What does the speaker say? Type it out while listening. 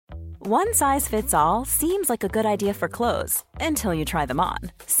One size fits all seems like a good idea for clothes until you try them on.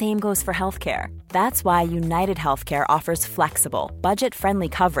 Same goes for healthcare. That's why United Healthcare offers flexible, budget-friendly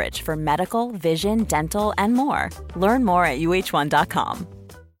coverage for medical, vision, dental, and more. Learn more at uh1.com.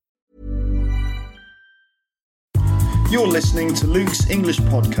 You're listening to Luke's English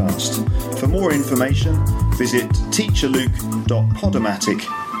Podcast. For more information, visit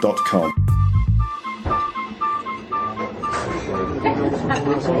teacherluke.podomatic.com.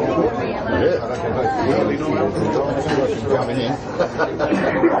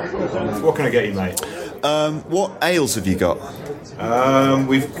 What can I get you, mate? What ales have you got?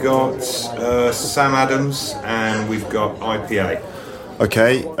 We've got Sam Adams and we've got IPA.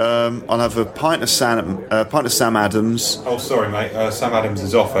 Okay, I'll have a pint of Sam Adams. Oh, sorry, mate. Sam Adams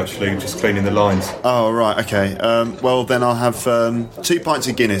is off, actually, just cleaning the lines. Oh, right, okay. Well, then I'll have 2 pints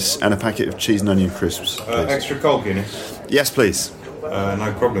of Guinness and a packet of cheese and onion crisps. Extra cold Guinness? Yes, please.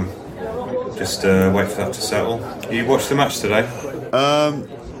 No problem. Just wait for that to settle. You watched the match today?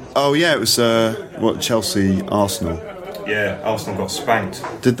 Oh, yeah, it was, Chelsea-Arsenal. Yeah, Arsenal got spanked.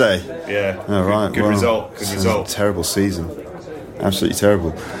 Did they? Yeah. Oh, right. Good result. Good result. Terrible season. Absolutely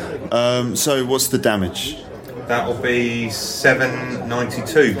terrible. So what's the damage? That'll be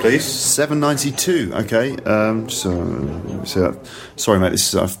 792, please. 792. Okay. Sorry,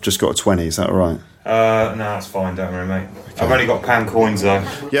 mate. I've just got a 20. Is that all right? No, that's fine. Don't worry, mate. Okay. I've only got pound coins though.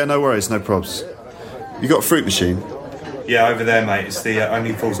 Yeah, no worries, no probs. You got a fruit machine? Yeah, over there, mate. It's the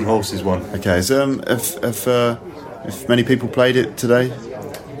Only Fools and Horses one. Okay. So, if many people played it today?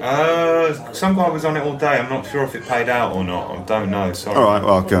 Some guy was on it all day. I'm not sure if it paid out or not. I don't know. Sorry. All right.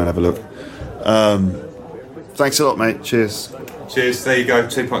 Well, I'll go and have a look. Thanks a lot, mate. Cheers. Cheers. There you go.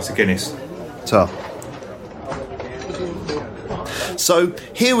 2 pints of Guinness. Ta. So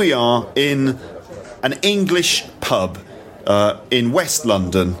here we are in an English pub in West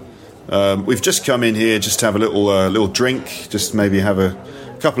London. We've just come in here just to have a little drink, just maybe have a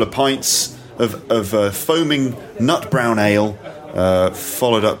couple of pints of foaming nut brown ale,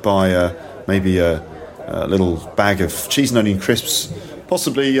 followed up by maybe a little bag of cheese and onion crisps,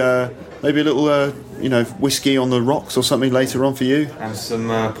 possibly maybe a little whiskey on the rocks or something later on for you. And some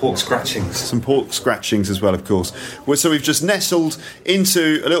pork scratchings. Some pork scratchings as well, of course. So we've just nestled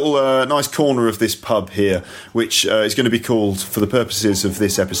into a little nice corner of this pub here, which is going to be called, for the purposes of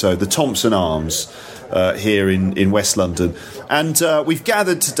this episode, the Thompson Arms, here in West London. And we've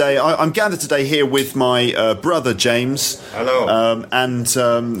gathered today, I'm gathered today here with my brother James. Hello.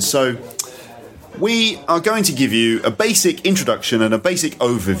 So we are going to give you a basic introduction and a basic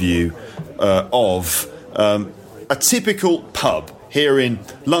overview of a typical pub here in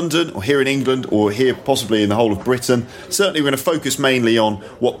London or here in England or here possibly in the whole of Britain. Certainly we're going to focus mainly on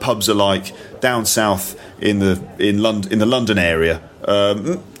what pubs are like down south in the London area,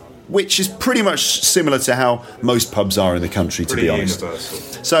 which is pretty much similar to how most pubs are in the country, to be honest.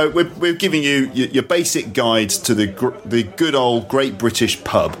 Universal. So we're giving you your basic guide to the good old Great British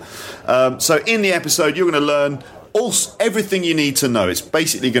pub. So in the episode you're going to learn everything you need to know. It's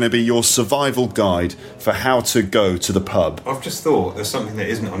basically going to be your survival guide for how to go to the pub. I've just thought there's something that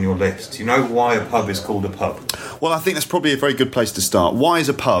isn't on your list. You know why a pub is called a pub? Well, I think that's probably a very good place to start. Why is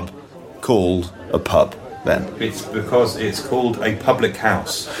a pub called a pub, then? It's because it's called a public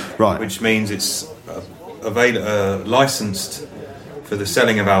house. Right. Which means it's licensed for the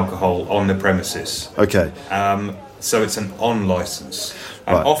selling of alcohol on the premises. Okay. So it's an on licence.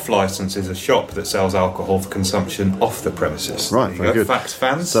 An Right. off licence is a shop that sells alcohol for consumption off the premises. Right, very good. Facts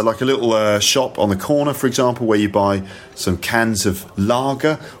fans. So like a little shop on the corner, for example, where you buy some cans of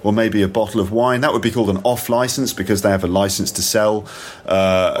lager or maybe a bottle of wine. That would be called an off licence because they have a licence to sell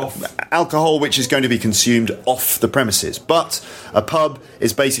alcohol which is going to be consumed off the premises. But a pub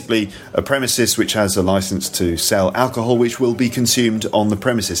is basically a premises which has a licence to sell alcohol which will be consumed on the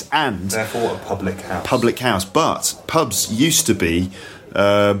premises. And therefore a public house. Public house. But pubs used to be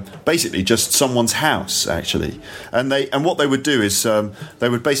basically just someone's house, actually, and what they would do is they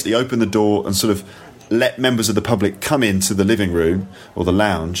would basically open the door and sort of let members of the public come into the living room or the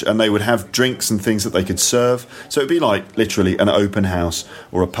lounge, and they would have drinks and things that they could serve. So it'd be like literally an open house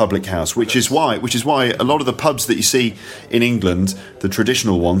or a public house, which is why a lot of the pubs that you see in England, the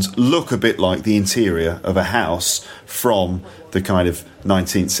traditional ones, look a bit like the interior of a house from the kind of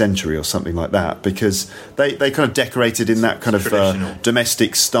 19th century or something like that, because they kind of decorated in that kind of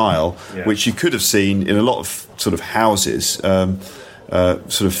domestic style, Yeah. which you could have seen in a lot of sort of houses.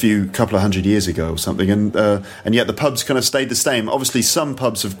 sort of couple of hundred years ago or something, and yet the pubs kind of stayed the same. Obviously, some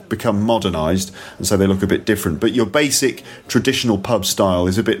pubs have become modernised, and so they look a bit different. But your basic traditional pub style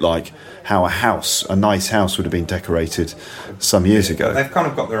is a bit like how a nice house would have been decorated some years ago. They've kind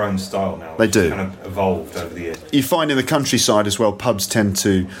of got their own style now. They do. Kind of evolved over the years. You find in the countryside as well, pubs tend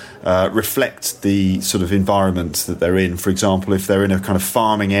to reflect the sort of environment that they're in. For example, if they're in a kind of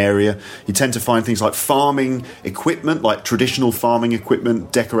farming area, you tend to find things like farming equipment, like traditional farming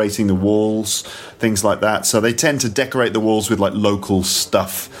equipment, decorating the walls, things like that. So they tend to decorate the walls with like local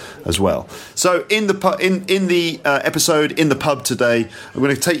stuff as well. So in the episode in the pub today, I'm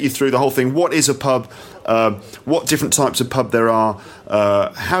going to take you through the whole thing. What is a pub? What different types of pub there are,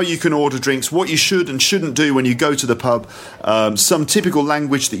 how you can order drinks, what you should and shouldn't do when you go to the pub, some typical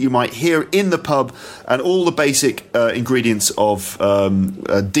language that you might hear in the pub, and all the basic ingredients of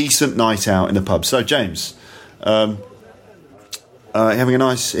a decent night out in the pub. So, James, having a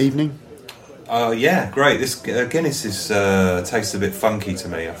nice evening? Yeah, great. This Guinness tastes a bit funky to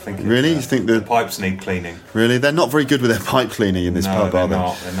me. I think. Really, you think the pipes need cleaning? Really, they're not very good with their pipe cleaning in this pub, are they?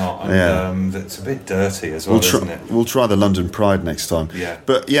 They're not. And, it's a bit dirty as well, isn't it? We'll try the London Pride next time. Yeah.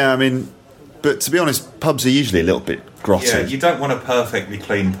 But yeah, I mean, but to be honest, pubs are usually a little bit grotty. Yeah, you don't want a perfectly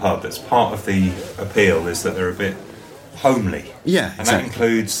clean pub. That's part of the appeal, is that they're a bit homely. Yeah, and that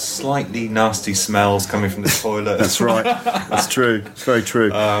includes slightly nasty smells coming from the toilet. That's right. That's true. It's very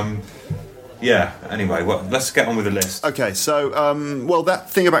true. Yeah, anyway, well, let's get on with the list. Okay, so, well, that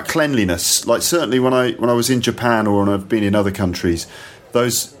thing about cleanliness, like certainly when I was in Japan or when I've been in other countries,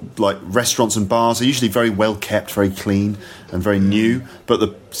 those like restaurants and bars are usually very well kept, very clean and very new, but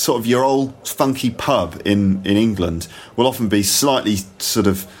the sort of your old funky pub in England will often be slightly sort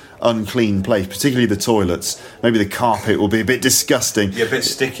of unclean place, particularly the toilets. Maybe the carpet will be a bit disgusting. Yeah, a bit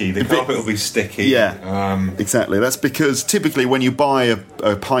sticky. The carpet will be sticky. Yeah, exactly. That's because typically when you buy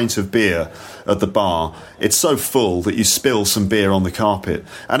a pint of beer at the bar, it's so full that you spill some beer on the carpet.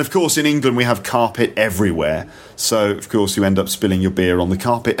 And of course in England we have carpet everywhere, so of course you end up spilling your beer on the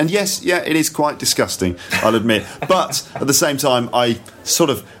carpet. And yes, yeah, it is quite disgusting, I'll admit. But at the same time, I sort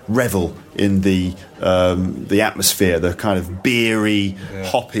of revel in the atmosphere, the kind of beery,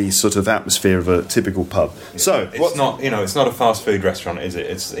 hoppy sort of atmosphere of a typical pub. So it's not a fast food restaurant, is it?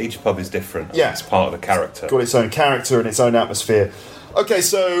 It's each pub is different. Yeah, it's part of the character. Got its own character and its own atmosphere. Okay,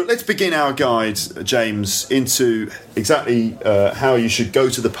 so let's begin our guide, James, into exactly how you should go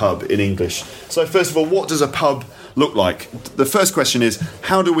to the pub in English. So first of all, what does a pub look like? The first question is,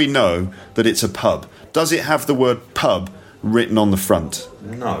 how do we know that it's a pub? Does it have the word pub written on the front?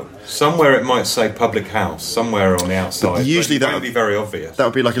 No. Somewhere it might say public house, somewhere on the outside. But usually that would be very obvious. That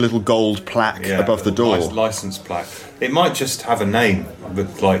would be like a little gold plaque above the door. License plaque. It might just have a name,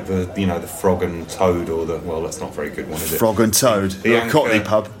 with like the Frog and Toad, or that's not a very good one, is it? Frog and Toad, the Cockney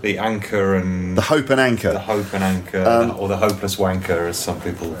pub. The Anchor and... The Hope and Anchor. The Hope and Anchor, or the Hopeless Wanker, as some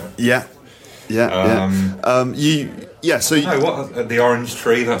people... Yeah. So the Orange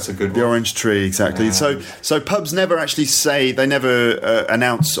Tree, that's a good one. The Orange Tree, exactly. So pubs never actually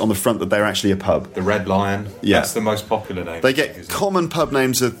announce on the front that they're actually a pub. The Red Lion, that's the most popular name. They get common pub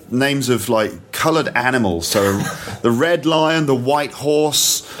names of like coloured animals. So the Red Lion, the White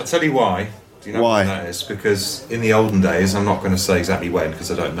Horse. I'll tell you why. Do you know why that is? Because in the olden days, I'm not going to say exactly when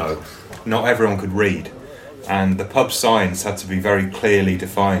because I don't know, not everyone could read, and the pub signs had to be very clearly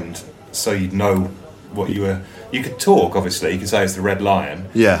defined so you'd know what you were... You could talk, obviously. You could say it's the Red Lion.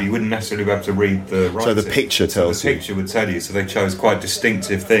 Yeah. But you wouldn't necessarily be able to read the writing. So the picture tells you. The picture would tell you. So they chose quite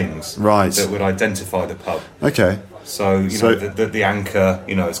distinctive things that would identify the pub. Okay. So, the anchor,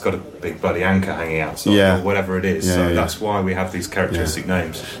 it's got a big bloody anchor hanging outside, or whatever it is. That's why we have these characteristic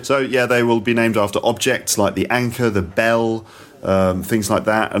names. So, they will be named after objects like the anchor, the bell, things like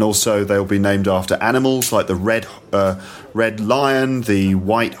that, and also they'll be named after animals like the red lion, the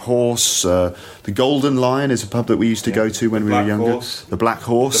white horse, the golden lion is a pub that we used to go to when we were younger. The black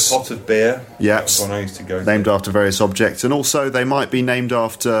horse, the pot of beer. Yes, one I used to go named to. after various objects, and also they might be named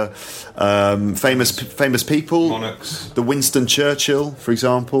after famous people. Monarchs. The Winston Churchill, for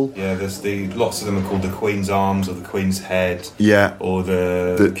example. Yeah, there's lots of them are called the Queen's Arms or the Queen's Head. Yeah, or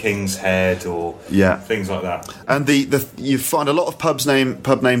the King's Head, or things like that. And you find a lot of pub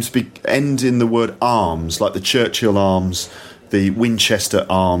names end in the word arms, like the Churchill Arms, the Winchester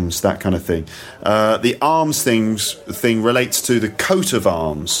Arms, that kind of thing. The arms thing relates to the coat of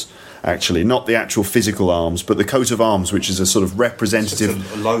arms, actually, not the actual physical arms, but the coat of arms, which is a sort of representative.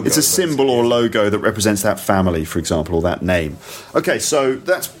 It's a logo, it's a symbol or logo that represents that family, for example, or that name. Okay, so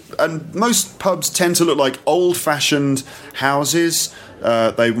and most pubs tend to look like old-fashioned houses.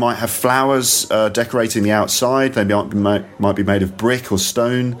 They might have flowers decorating the outside. They might be made of brick or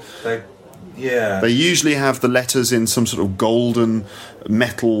stone. They usually have the letters in some sort of golden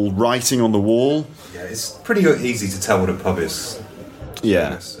metal writing on the wall. Yeah, it's pretty easy to tell what a pub is.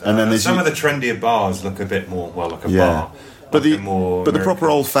 Yeah, and then there's some of the trendier bars look a bit more like a bar. But the proper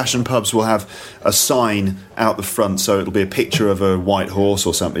old-fashioned pubs will have a sign out the front, so it'll be a picture of a white horse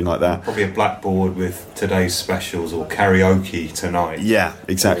or something like that. Probably a blackboard with today's specials or karaoke tonight. Yeah,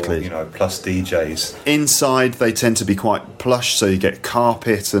 exactly. Or, plus DJs. Inside, they tend to be quite plush, so you get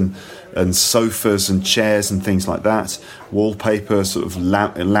carpet and sofas and chairs and things like that. Wallpaper, sort of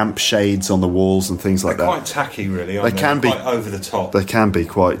lamp shades on the walls and things like that. They're quite tacky, really. They can be quite over the top. They can be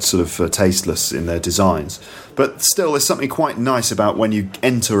quite sort of tasteless in their designs. But still, there's something quite nice about when you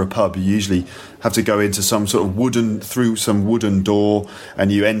enter a pub. You usually have to go into some sort of through some wooden door,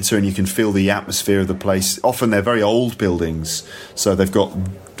 and you enter and you can feel the atmosphere of the place. Often they're very old buildings, so they've got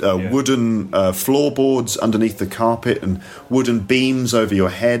wooden floorboards underneath the carpet and wooden beams over your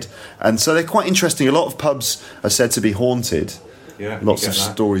head, and so they're quite interesting. A lot of pubs are said to be haunted. Yeah, lots of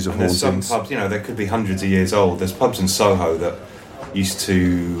stories of hauntings. There's some pubs, they could be hundreds of years old. There's pubs in Soho that used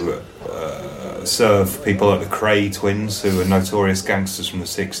to serve people like the Cray twins, who were notorious gangsters from the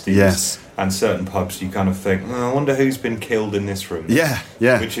 60s. Yes. And certain pubs, you kind of think, I wonder who's been killed in this room. Yeah.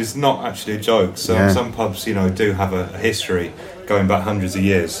 Which is not actually a joke. So some pubs, do have a history going back hundreds of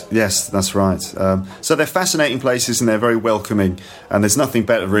years. Yes, that's right. So they're fascinating places and they're very welcoming. And there's nothing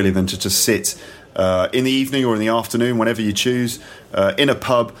better really than to just sit in the evening or in the afternoon, whenever you choose, in a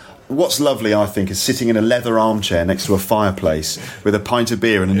pub. What's lovely, I think, is sitting in a leather armchair next to a fireplace with a pint of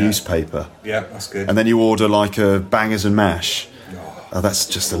beer and a newspaper. Yeah, that's good. And then you order like a bangers and mash. Oh, that's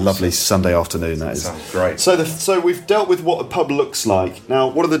just a lovely Sunday afternoon, that is. Sounds great. So we've dealt with what a pub looks like. Now,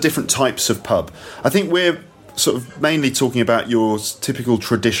 what are the different types of pub? I think we're sort of mainly talking about your typical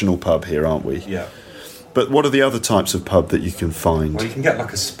traditional pub here, aren't we? Yeah. But what are the other types of pub that you can find? Well, you can get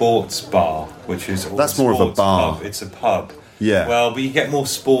like a sports bar, which is... That's more of a bar. Pub. It's a pub. Yeah. Well, but you get more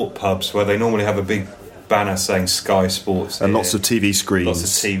sport pubs where they normally have a big banner saying Sky Sports. And lots of TV screens. Lots of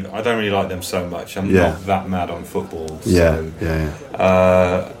TV. I don't really like them so much. I'm not that mad on football.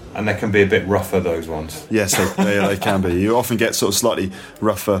 And they can be a bit rougher, those ones. Yes, they can be. You often get sort of slightly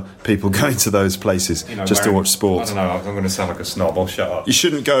rougher people going to those places just to watch sport. I don't know, I'm going to sound like a snob. I'll shut up. You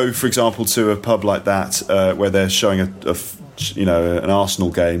shouldn't go, for example, to a pub like that where they're showing an Arsenal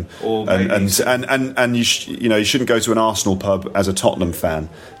game, and you shouldn't go to an Arsenal pub as a Tottenham fan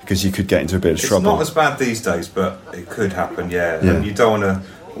because you could get into a bit of trouble. It's not as bad these days, but it could happen. Yeah. And you don't want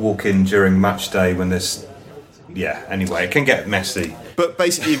to walk in during match day when there's. Yeah, anyway, it can get messy. But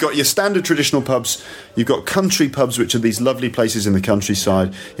basically, you've got your standard traditional pubs, you've got country pubs, which are these lovely places in the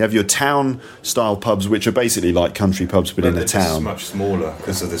countryside. You have your town-style pubs, which are basically like country pubs, but in a town. It's much smaller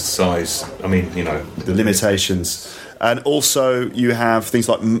because of the size. I mean, the limitations. And also, you have things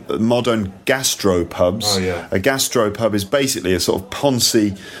like modern gastro pubs. Oh, yeah. A gastro pub is basically a sort of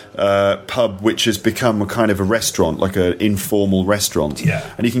poncy pub which has become a kind of a restaurant, like an informal restaurant.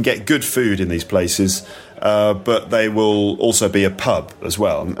 Yeah. And you can get good food in these places, but they will also be a pub as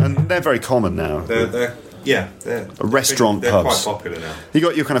well. And they're very common now. They're restaurant they're pubs. Quite popular now. You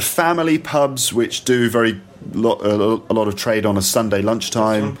got your kind of family pubs, which do a lot of trade on a Sunday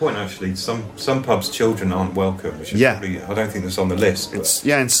lunchtime. That's one point, actually. Some pubs, children aren't welcome, which is probably, I don't think that's on the list.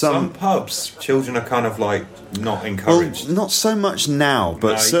 In some pubs, children are kind of like not encouraged. Well, not so much now,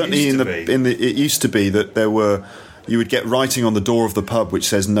 but certainly it used to be that there were. You would get writing on the door of the pub which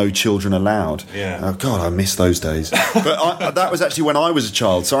says "No children allowed." Yeah. Oh God, I miss those days. But that was actually when I was a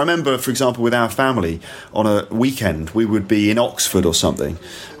child. So I remember, for example, with our family on a weekend, we would be in Oxford or something,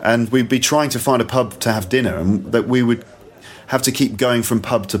 and we'd be trying to find a pub to have dinner, and that we would have to keep going from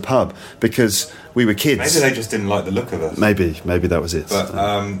pub to pub because we were kids. Maybe they just didn't like the look of us. Maybe that was it.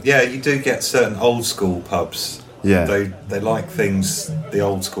 But you do get certain old school pubs. Yeah. They like things the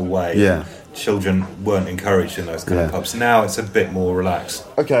old school way. Yeah. Children weren't encouraged in those kind of pubs. Now it's a bit more relaxed.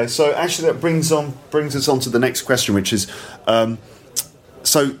 Okay, so actually that brings us on to the next question, which is,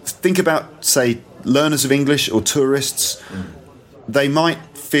 so think about, say, learners of English or tourists. They might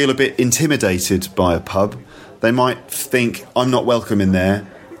feel a bit intimidated by a pub. They might think, I'm not welcome in there.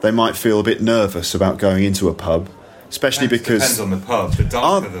 They might feel a bit nervous about going into a pub. Especially because depends on the pub. The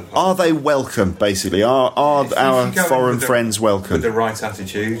darker the pub. Are they welcome? Basically, are our foreign friends welcome with the right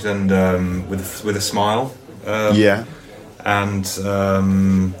attitude and with a smile? and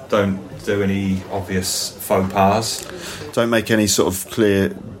don't do any obvious faux pas. Don't make any sort of clear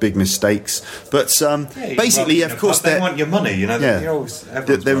big mistakes. But basically, of course, they want your money. You know,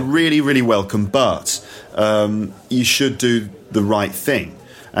 they're really, really welcome. But you should do the right thing.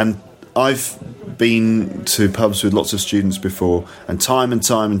 And I've been to pubs with lots of students before, and time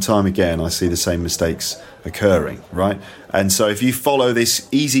again, I see the same mistakes occurring. Right, and so if you follow this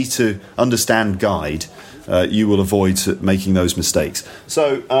easy to understand guide, you will avoid making those mistakes.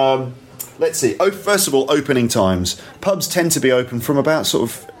 So. Let's see. First of all, opening times. Pubs tend to be open from about sort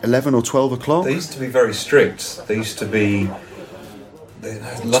of 11 or 12 o'clock. They used to be very strict. They used to be...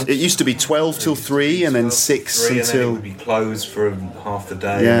 It used to be 12 till 3 and then 6 until... And then it would be closed for half the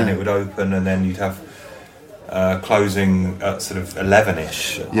day, and then it would open, and then you'd have closing at sort of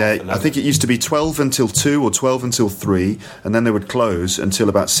 11ish. Yeah, 11. I think it used to be 12 until 2 or 12 until 3, and then they would close until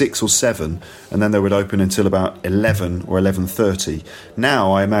about 6 or 7, and then they would open until about 11 or 11:30.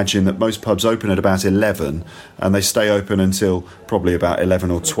 Now I imagine that most pubs open at about 11, and they stay open until probably about 11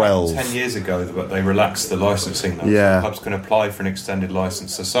 or 12. 10 years ago, they relaxed the licensing. Yeah. Pubs can apply for an extended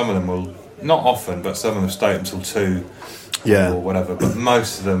licence, so some of them will, not often, but some of them stay until 2 or whatever, but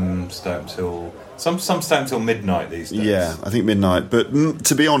most of them stay until... Some stay until midnight these days. Yeah, I think midnight. But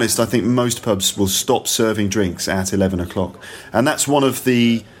to be honest, I think most pubs will stop serving drinks at 11 o'clock. And that's one of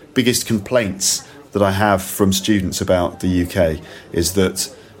the biggest complaints that I have from students about the UK, is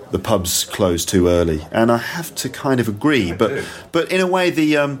that the pubs close too early. And I have to kind of agree. But in a way,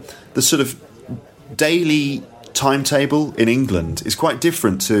 the sort of daily timetable in England is quite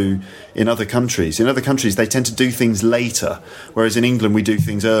different to in other countries. In other countries, they tend to do things later, whereas in England, we do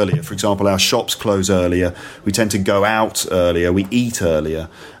things earlier. For example, our shops close earlier, we tend to go out earlier, we eat earlier,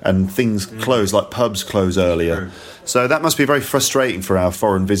 and things close, like pubs close earlier. True. So that must be very frustrating for our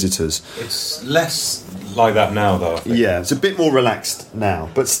foreign visitors. It's less like that now, though, I think. Yeah, it's a bit more relaxed now,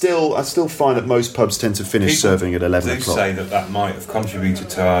 but still, I still find that most pubs tend to finish serving at 11 o'clock. People say that might have contributed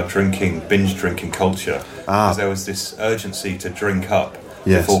to our binge drinking culture, because there was this urgency to drink up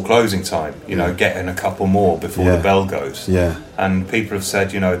before closing time, getting a couple more before the bell goes. Yeah. And people have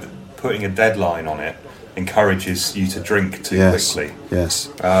said, putting a deadline on it encourages you to drink too quickly. Yes.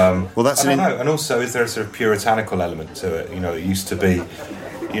 Well, that's I don't know. And also, is there a sort of puritanical element to it? It used to be,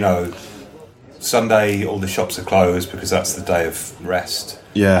 Sunday all the shops are closed because that's the day of rest.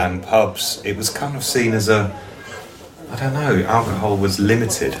 Yeah. And pubs, it was kind of seen as I don't know, alcohol was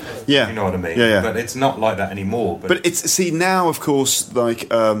limited. Yeah. You know what I mean? Yeah. But it's not like that anymore. But it's, now, of course, like...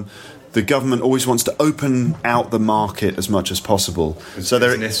 the government always wants to open out the market as much as possible. So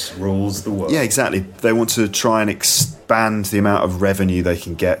business rules the world. Yeah, exactly. They want to try and expand the amount of revenue they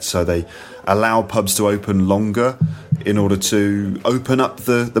can get, so they allow pubs to open longer in order to open up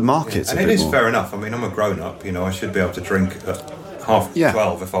the market a bit more. And it is fair enough. I mean, I'm a grown-up, I should be able to drink at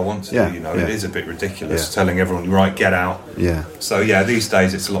 12 if I want to, It is a bit ridiculous telling everyone, right, get out. Yeah. So, these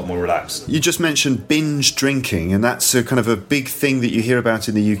days it's a lot more relaxed. You just mentioned binge drinking, and that's a kind of a big thing that you hear about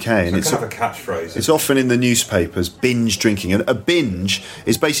in the UK. And it's kind of a catchphrase. It's often in the newspapers, binge drinking. And a binge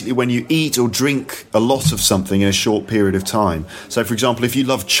is basically when you eat or drink a lot of something in a short period of time. So, for example, if you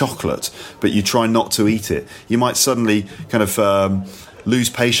love chocolate, but you try not to eat it, you might suddenly kind of lose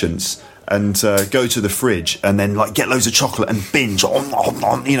patience and go to the fridge and then get loads of chocolate and binge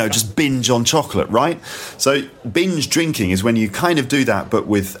on, just binge on chocolate, right? So binge drinking is when you kind of do that, but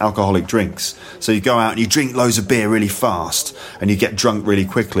with alcoholic drinks. So you go out and you drink loads of beer really fast and you get drunk really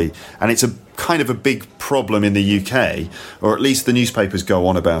quickly. And it's a kind of a big problem in the UK, or at least the newspapers go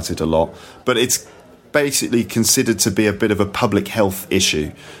on about it a lot. But it's basically considered to be a bit of a public health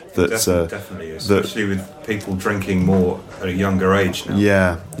issue. Definitely, especially with people drinking more at a younger age now.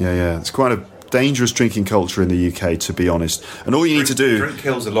 Yeah. It's quite a dangerous drinking culture in the UK, to be honest. And all you need to do... Drink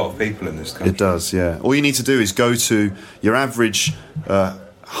kills a lot of people in this country. It does, yeah. All you need to do is go to your average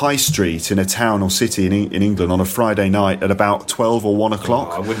high street in a town or city in England on a Friday night at about 12 or 1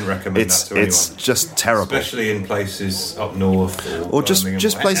 o'clock. I wouldn't recommend that to anyone. It's just terrible. Especially in places up north. Or just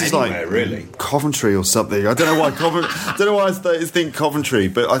places anywhere, like really. Coventry or something. I don't know why I think Coventry,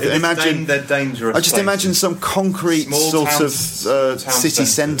 but I imagine... They're dangerous I just imagine some concrete town city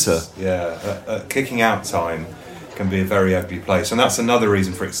centre. Yeah, kicking out time can be a very ugly place, and that's another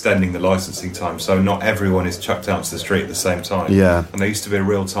reason for extending the licensing time, so not everyone is chucked out to the street at the same time. Yeah. And there used to be a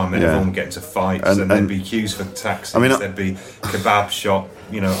real time when everyone would get into fights, and there'd be queues for taxis, there'd be kebab shop,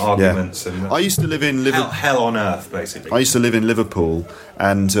 arguments, and I used to live in hell on earth, basically. I used to live in Liverpool,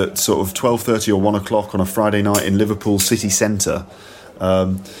 and at sort of 12:30 or 1 o'clock on a Friday night in Liverpool city centre,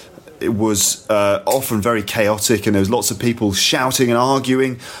 it was often very chaotic, and there was lots of people shouting and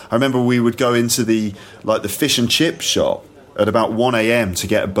arguing. I remember we would go into the fish and chip shop, at about 1 a.m. to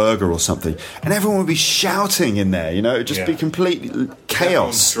get a burger or something, and everyone would be shouting in there. You know, it'd just be complete chaos.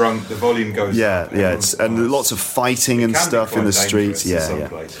 Everyone's drunk, the volume goes up. And lots of fighting and stuff in the streets.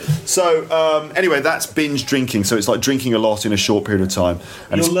 So anyway, that's binge drinking. So it's like drinking a lot in a short period of time.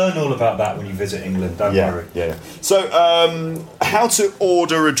 And you'll learn all about that when you visit England. Don't worry. Yeah. So how to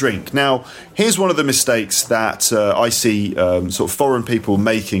order a drink. Now, here's one of the mistakes that I see sort of foreign people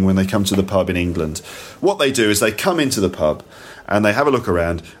making when they come to the pub in England. What they do is they come into the pub and they have a look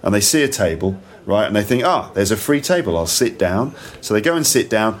around and they see a table, right? And they think, there's a free table, I'll sit down. So they go and sit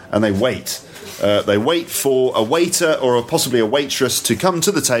down and they wait. They wait for a waiter or possibly a waitress to come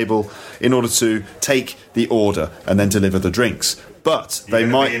to the table in order to take the order and then deliver the drinks. But they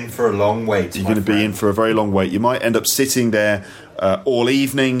might be in for a long wait. You're going to be in for a very long wait. You might end up sitting there all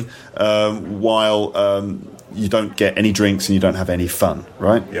evening while you don't get any drinks and you don't have any fun,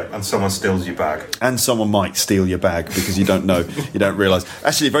 right? Yeah, and someone steals your bag. And someone might steal your bag because you don't know, you don't realise.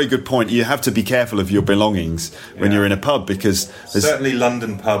 Actually, a very good point. You have to be careful of your belongings when you're in a pub because there's certainly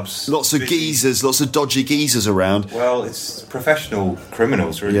London pubs. Lots of geezers, lots of dodgy geezers around. Well, it's professional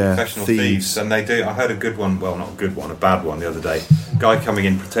criminals, really, professional thieves. And they do. I heard a good one, well, not a good one, a bad one the other day. Guy coming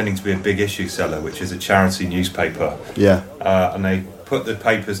in pretending to be a Big Issue seller, which is a charity newspaper. Yeah. And they put the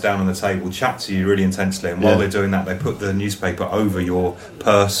papers down on the table, chat to you really intensely, and while they're doing that, they put the newspaper over your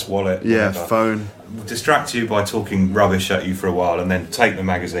purse, wallet, whatever, phone, distract you by talking rubbish at you for a while, and then take the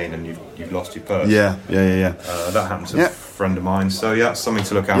magazine, and you've lost your purse. That happened to a friend of mine. So that's something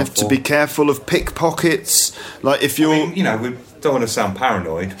to look out for. You have to be careful of pickpockets. Like if you're, we don't want to sound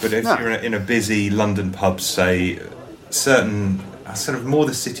paranoid, but if you're in a busy London pub, say certain sort of more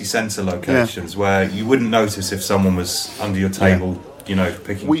the city centre locations where you wouldn't notice if someone was under your table.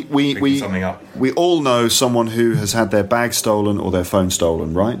 Picking something up. We all know someone who has had their bag stolen or their phone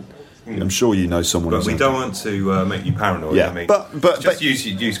stolen, right? I'm sure you know someone. But we don't want to make you paranoid. Yeah, I mean, but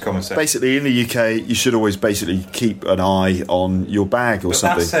use common sense. Basically, in the UK, you should always basically keep an eye on your bag or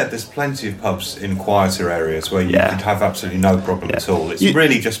something. That said, there's plenty of pubs in quieter areas where you could have absolutely no problem at all. It's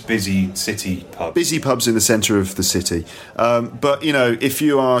really just busy city pubs. Busy pubs in the centre of the city. But if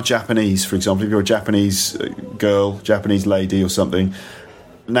you are Japanese, for example, if you're a Japanese girl, Japanese lady, or something.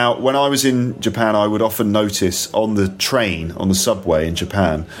 Now, when I was in Japan, I would often notice on the train, on the subway in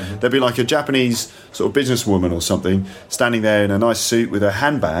Japan, there'd be like a Japanese sort of businesswoman or something standing there in a nice suit with her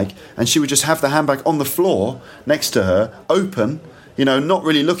handbag, and she would just have the handbag on the floor next to her, open, not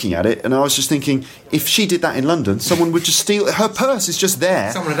really looking at it. And I was just thinking, if she did that in London, someone would just steal her purse. Is just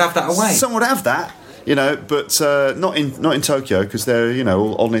there. Someone would have that away. Someone would have that. But not in Tokyo because they're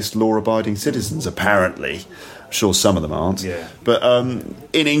all honest, law-abiding citizens apparently. Sure, some of them aren't. Yeah. But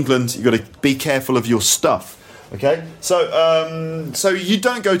in England, you've got to be careful of your stuff. Okay, so you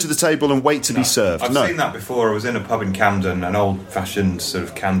don't go to the table and wait to be served. I've seen that before. I was in a pub in Camden, an old-fashioned sort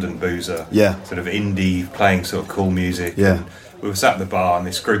of Camden boozer. Yeah. Sort of indie, playing sort of cool music. Yeah. And we were sat at the bar, and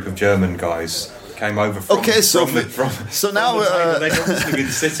this group of German guys came over from so now the table. They'd obviously been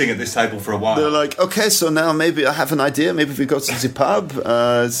sitting at this table for a while. They're like, okay, so now maybe I have an idea. Maybe we go to the pub,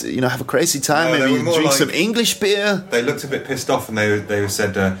 have a crazy time. Maybe drink some English beer. They looked a bit pissed off, and they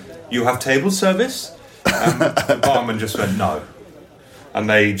said, "You have table service?" And the barman just went, "No." And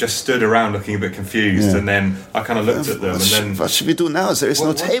they just stood around looking a bit confused, and then I kind of looked at them, and then what should we do now? There is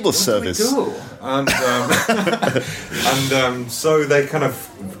no table service. What do we do? And so they kind of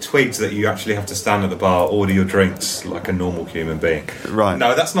tweaked that you actually have to stand at the bar, order your drinks like a normal human being. Right.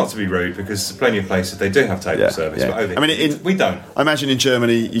 No, that's not to be rude because plenty of places they do have table service. Yeah. But we don't. I imagine in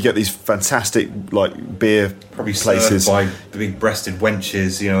Germany you get these fantastic beer probably places by the big-breasted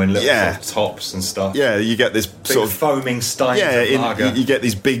wenches, in little tops and stuff. Yeah, you get this big sort of foaming steins of lager. You get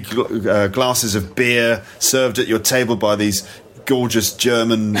these big glasses of beer served at your table by these gorgeous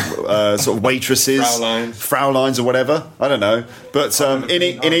German sort of waitresses, Frauleins or whatever. I don't know. But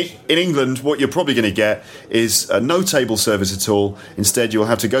in England, what you're probably going to get is no table service at all. Instead, you'll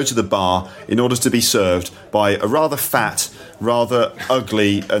have to go to the bar in order to be served by a rather fat, rather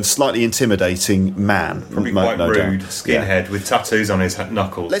ugly and slightly intimidating man. Probably quite rude, skinhead with tattoos on his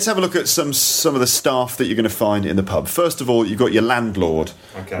knuckles. Let's have a look at some of the staff that you're going to find in the pub. First of all, you've got your landlord,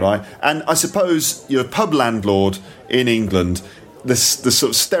 right? And I suppose your pub landlord in England, the sort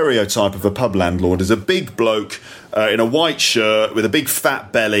of stereotype of a pub landlord is a big bloke in a white shirt with a big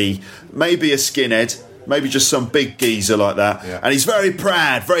fat belly, maybe a skinhead, maybe just some big geezer like that, and he's very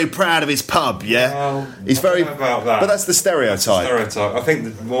proud of his pub. Well, he's very about that. But that's the stereotype. I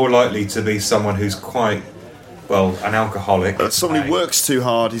think more likely to be someone who's quite an alcoholic. Someone who works too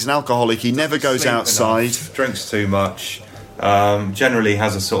hard. He's an alcoholic. He never goes outside. Drinks too much. Generally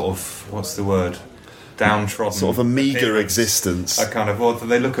has a sort of, what's the word? downtrodden, sort of a meagre appearance, existence. a kind of, well,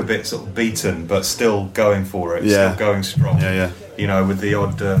 they look a bit sort of beaten, but still going for it, Yeah. still going strong. Yeah. You know, with the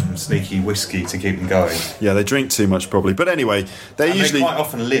odd sneaky whiskey to keep them going. Yeah, they drink too much probably. But anyway, And usually they quite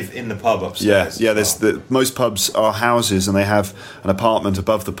often live in the pub upstairs. Yeah. Most pubs are houses, and they have an apartment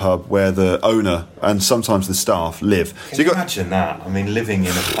above the pub where the owner and sometimes the staff live. Can you imagine that? I mean, living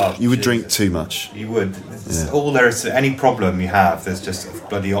in a pub. You would Jesus. drink too much. You would. All there is to any problem you have, there's just a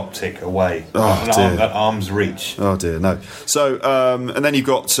bloody optic away. At arm's reach. Oh dear, no. So, and then you've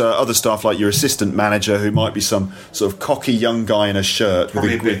got other staff like your assistant manager, who might be some sort of cocky young guy in a shirt.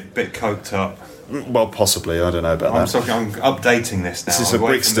 Probably with a bit coked up. Well, possibly. I don't know about that. I'm updating this now. This is a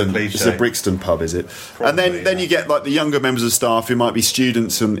Brixton. It's a Brixton pub, is it? Probably, and then you get like the younger members of staff who might be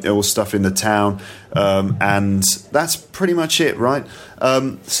students or stuff in the town, and that's pretty much it, right?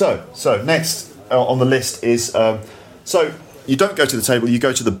 So next on the list is so you don't go to the table, you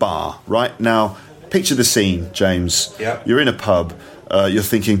go to the bar, right? Now, picture the scene, James. Yep. You're in a pub. You're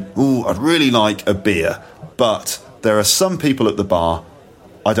thinking, "Ooh, I'd really like a beer," but there are some people at the bar.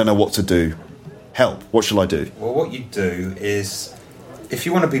 I don't know what to do. Help. What shall I do? Well, what you do is, if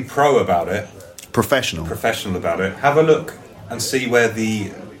you want to be pro about it, Professional about it, have a look and see where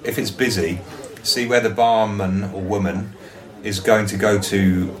if it's busy, see where the barman or woman is going to go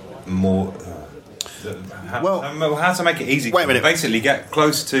to more. How to make it easy? Wait a minute. Basically, get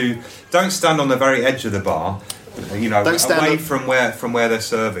close to. Don't stand on the very edge of the bar. You know, away from where they're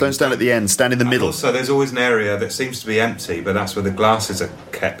serving. Don't stand at the end. Stand in the middle. Also, there's always an area that seems to be empty, but that's where the glasses are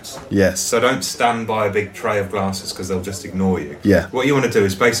kept. Yes. So don't stand by a big tray of glasses because they'll just ignore you. Yeah. What you want to do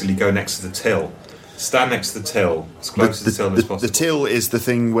is basically go next to the till. Stand next to the till, as close to the till as possible. The till is the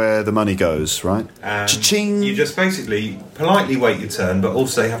thing where the money goes, right? And Cha-ching! you just basically politely wait your turn, but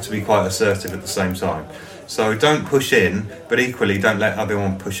also you have to be quite assertive at the same time. So don't push in, but equally don't let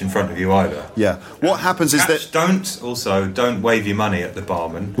everyone push in front of you either. Yeah. What happens is that... Don't wave your money at the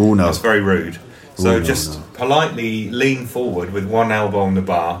barman. Oh, no. That's very rude. So politely lean forward with one elbow on the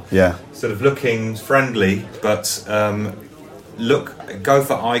bar. Yeah. Sort of looking friendly, but go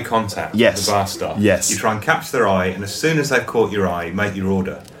for eye contact with the bar staff. Yes. You try and catch their eye, and as soon as they've caught your eye, make your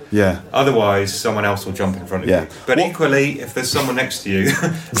order. Yeah. Otherwise, someone else will jump in front of you. But equally, if there's someone next to you,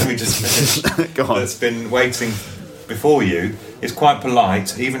 let me just finish, Go on. that's been waiting before you, it's quite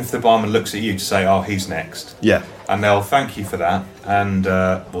polite, even if the barman looks at you, to say, "Oh, he's next." Yeah. And they'll thank you for that. And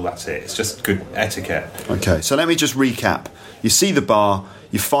that's it. It's just good etiquette. Okay. So let me just recap. You see the bar.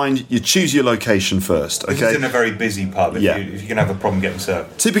 You choose your location first. Okay. This is in a very busy pub. If you can have a problem getting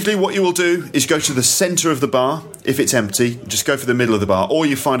served. Typically, what you will do is go to the centre of the bar. If it's empty, just go for the middle of the bar, or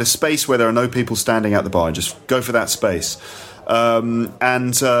you find a space where there are no people standing at the bar. Just go for that space,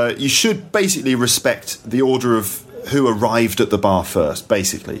 and you should basically respect the order of who arrived at the bar first,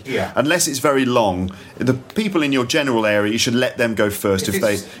 basically. Yeah. Unless it's very long, the people in your general area, you should let them go first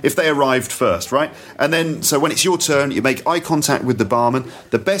if they arrived first, right? And then, so when it's your turn, you make eye contact with the barman.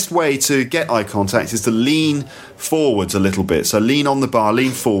 The best way to get eye contact is to lean forwards a little bit. So lean on the bar,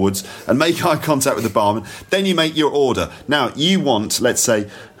 lean forwards, and make eye contact with the barman. Then you make your order. Now, you want, let's say,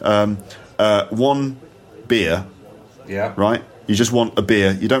 one beer. Yeah. Right? You just want a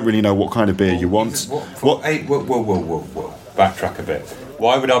beer. You don't really know what kind of beer you want. Whoa. Backtrack a bit.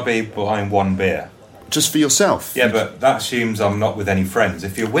 Why would I be buying one beer? Just for yourself. Yeah, but that assumes I'm not with any friends.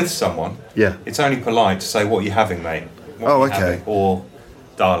 If you're with someone, it's only polite to say, "What are you having, mate?" Okay. Or,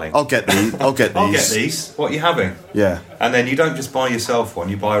 "Darling, I'll get these. I'll get these. What are you having?" Yeah. And then you don't just buy yourself one.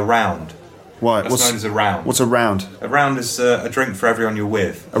 You buy a round. Why? That's known as a round. What's a round? A round is a drink for everyone you're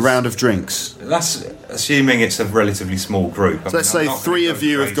with. A round of drinks. That's assuming it's a relatively small group. So let's say three of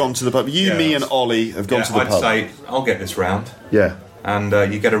you have gone to the pub. You, me, and Ollie have gone to the pub. I'd say, "I'll get this round." Yeah. And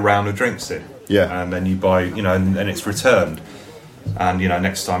you get a round of drinks in. Yeah. And then you buy, and it's returned. And,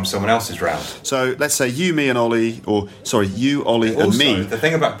 next time someone else is round. So let's say you, me, and Ollie, you, Ollie, and me. The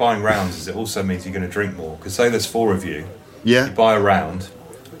thing about buying rounds is it also means you're going to drink more. Because say there's four of you. Yeah. You buy a round.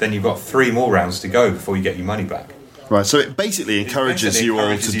 Then you've got 3 more rounds to go before you get your money back. Right, so it basically encourages you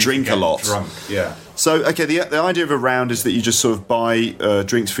all to drink a lot. Drunk, yeah. So, okay, the idea of a round is that you just sort of buy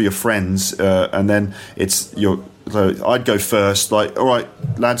drinks for your friends, and then it's your. So I'd go first. Like, all right,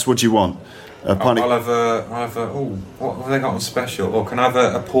 lads, what do you want? I'll have a. Oh, what have they got on special? Or can I have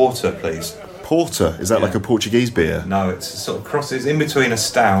a porter, please? Porter? Is that like a Portuguese beer? No, it's sort of crosses in between a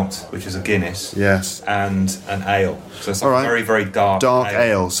stout, which is a Guinness, yes, and an ale. So it's like very, very dark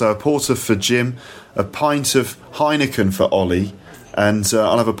ale. So a porter for Jim, a pint of Heineken for Ollie, and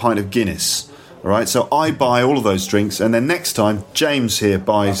I'll have a pint of Guinness. All right, so I buy all of those drinks, and then next time James here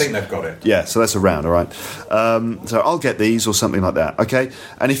buys. I think they've got it. Yeah, so that's a round. All right, so I'll get these or something like that. Okay,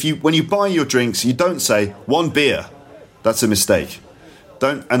 and when you buy your drinks, you don't say 1 beer. That's a mistake.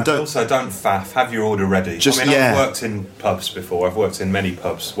 Don't faff. Have your order ready. I've worked in pubs before. I've worked in many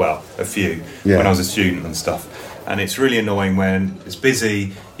pubs. Well, a few when I was a student and stuff. And it's really annoying when it's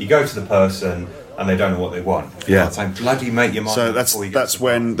busy. You go to the person and they don't know what they want. It's like, bloody make your mind. So that's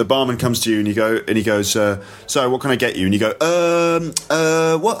when the barman comes to you and he goes, so what can I get you? And you go,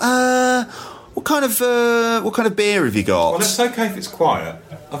 what kind of beer have you got? Well, it's okay if it's quiet.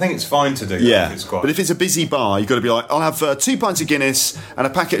 I think it's fine to do that if it's quiet. But if it's a busy bar, you've got to be like, I'll have 2 pints of Guinness and a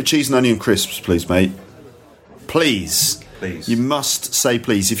packet of cheese and onion crisps, please, mate. Please. You must say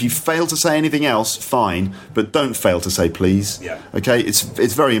please. If you fail to say anything else, fine, but don't fail to say please. Yeah. Okay? It's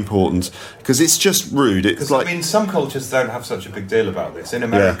very important because it's just rude. It's like, some cultures don't have such a big deal about this. In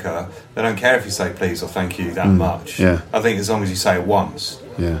America, they don't care if you say please or thank you that much. Yeah. I think as long as you say it once.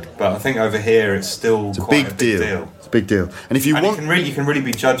 Yeah. But I think over here it's still quite a big deal. It's a big deal. And if you you can really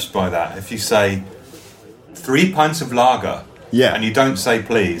be judged by that. If you say 3 pints of lager. Yeah. And you don't say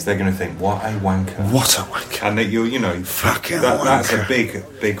please, they're going to think, what a wanker. What a wanker. And that you know, fucking that's a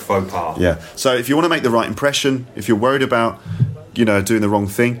big faux pas. Yeah. So if you want to make the right impression, if you're worried about, doing the wrong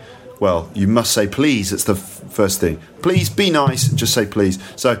thing, well, you must say please. It's the first thing. Please be nice and just say please.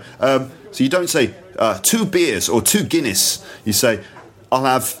 So you don't say 2 beers or 2 Guinness. You say, I'll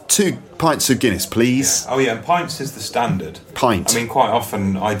have 2 pints of Guinness, please. Yeah. Oh, yeah, and pints is the standard. Pint. I mean, quite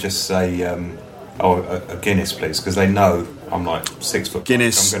often I just say, a Guinness, please, because they know I'm like 6 foot.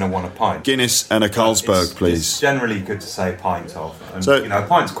 Guinness. I'm going to want a pint. Guinness and a Carlsberg, please. It's generally good to say pint of. And, so, a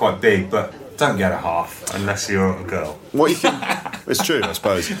pint's quite big, but don't get a half unless you're a girl. What you can... It's true, I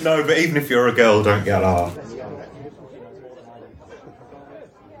suppose. No, but even if you're a girl, don't get a half.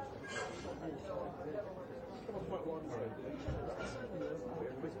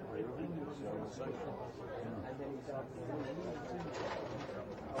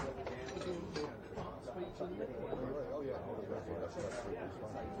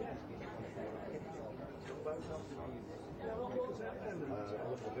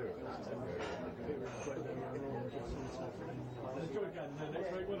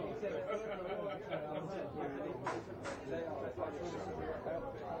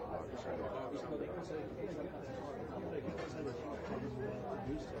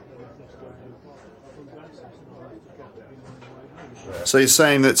 So you're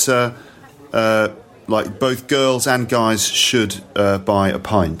saying that like both girls and guys should buy a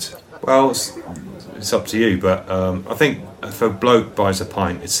pint? Well, it's up to you, but I think if a bloke buys a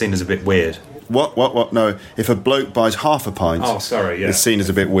pint, it's seen as a bit weird. What? No, if a bloke buys half a pint, it's seen as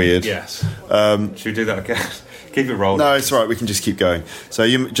a bit weird. Yes. Should we do that again? Keep it rolling. No, it's all right. We can just keep going. So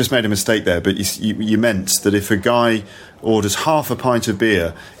you just made a mistake there, but you meant that if a guy orders half a pint of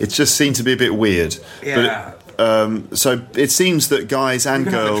beer, it's just seen to be a bit weird. Yeah. But so it seems that guys and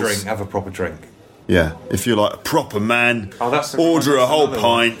girls have a proper drink. Yeah, if you're like a proper man, that's order a whole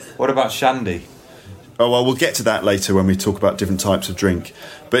pint. What about shandy? Oh, well, we'll get to that later when we talk about different types of drink.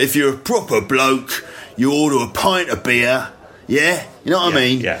 But if you're a proper bloke, you order a pint of beer, yeah? You know what I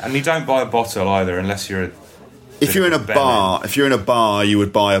mean? Yeah, and you don't buy a bottle either unless you're If you're in a bar, you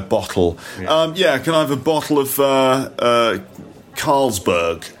would buy a bottle. Yeah, can I have a bottle of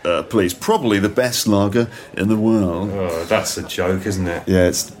Carlsberg, please? Probably the best lager in the world. Oh, that's a joke, isn't it? Yeah,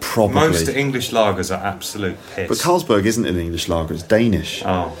 it's probably... Most English lagers are absolute piss. But Carlsberg isn't an English lager, it's Danish.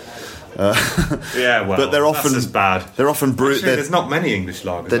 Oh. Yeah, well, but they're often that's as bad. They're often brewed. There's not many English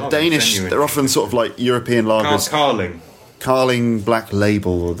lagers. They're Danish. They're often sort of like European lagers. Carling Black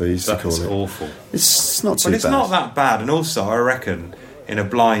Label, or they used to call it. That's awful. It's not too bad. But it's not that bad. And also, I reckon in a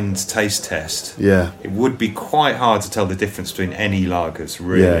blind taste test, it would be quite hard to tell the difference between any lagers,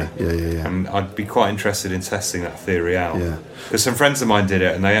 really. Yeah. And I'd be quite interested in testing that theory out. Yeah. Because some friends of mine did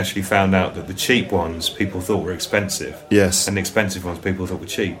it, and they actually found out that the cheap ones people thought were expensive. Yes. And the expensive ones people thought were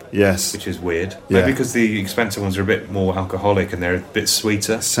cheap. Yes. Which is weird. Yeah. Maybe because the expensive ones are a bit more alcoholic and they're a bit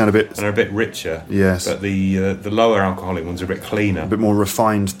sweeter. And they're a bit richer. Yes. But the lower alcoholic ones are a bit cleaner. A bit more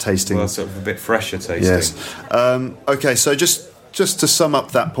refined tasting. Well, sort of a bit fresher tasting. Yes. Okay, so just to sum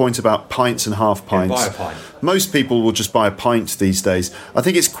up that point about pints and half pints, buy a pint. Most people will just buy a pint these days. I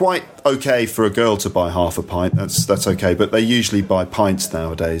think it's quite okay for a girl to buy half a pint. That's okay, but they usually buy pints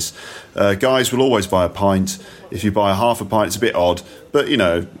nowadays. Guys will always buy a pint. If you buy a half a pint, it's a bit odd, but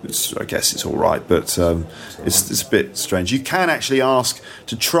I guess it's all right. But it's a bit strange. You can actually ask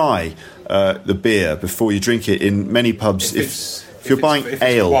to try the beer before you drink it in many pubs. If you're buying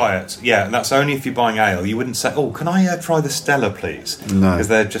ale, quiet, yeah, and that's only if you're buying ale. You wouldn't say, "Oh, can I try the Stella, please?" No, because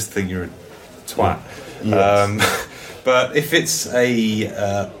they'd just think you're a twat. Yes. But if it's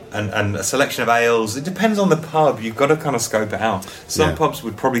and a selection of ales, it depends on the pub. You've got to kind of scope it out. Some pubs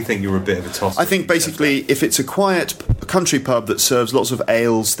would probably think you're a bit of a tosser. I think basically if it's a quiet country pub that serves lots of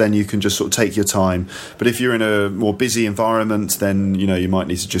ales, then you can just sort of take your time. But if you're in a more busy environment, then you might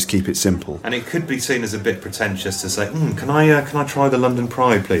need to just keep it simple. And it could be seen as a bit pretentious to say, can I try the London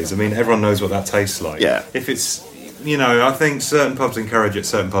Pride, please? I mean, everyone knows what that tastes like. Yeah. If it's... I think certain pubs encourage it,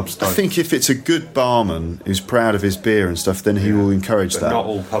 certain pubs don't. I think if it's a good barman who's proud of his beer and stuff, then he will encourage but that. Not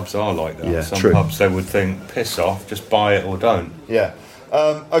all pubs are like that. Yeah, Some true. pubs, they would think, piss off, just buy it or don't. Yeah.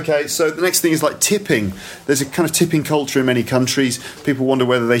 Okay, so the next thing is like tipping. There's a kind of tipping culture in many countries. People wonder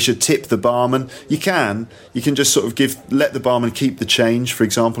whether they should tip the barman. You can just sort of let the barman keep the change, for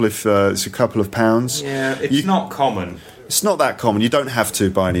example, if it's a couple of pounds. Yeah, it's not common. It's not that common. You don't have to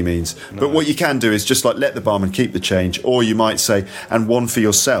by any means. No. But what you can do is just like let the barman keep the change, or you might say, and one for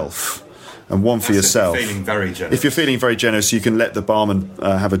yourself. And one for yourself. If you're feeling very generous. If you're feeling very generous, you can let the barman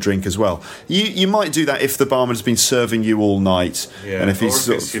have a drink as well. You might do that if the barman has been serving you all night. Yeah, and if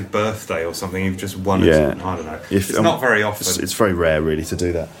it's your birthday or something, you've just won it. I don't know. It's not very often. It's very rare, really, to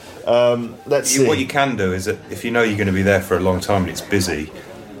do that. Let's see. What you can do is that if you know you're going to be there for a long time and it's busy,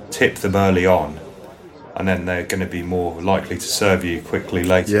 tip them early on. And then they're going to be more likely to serve you quickly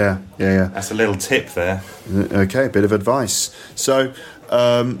later. Yeah. That's a little tip there. Okay, a bit of advice. So,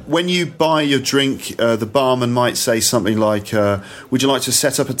 when you buy your drink, the barman might say something like, would you like to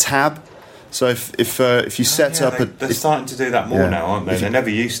set up a tab? So if you set up they're starting to do that more now, aren't they? They never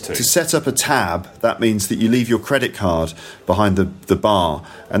used to. To set up a tab, that means that you leave your credit card behind the bar,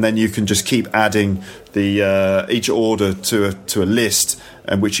 and then you can just keep adding the each order to a list,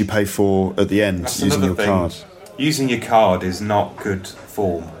 and which you pay for at the end. That's using your thing. card. Using your card is not good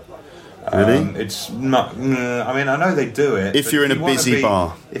form. Really? It's not. I mean, I know they do it. If you're in a busy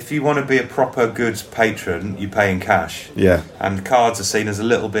bar. If you want to be a proper good patron, you pay in cash. Yeah. And cards are seen as a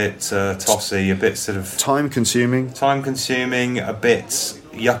little bit tossy, a bit sort of... Time consuming, a bit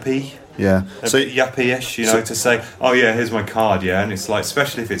yuppie. Yeah. A bit yuppie-ish, to say, oh yeah, here's my card, yeah, and it's like,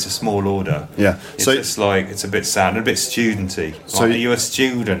 especially if it's a small order. Yeah. It's just like, it's a bit sad and a bit studenty. So are you a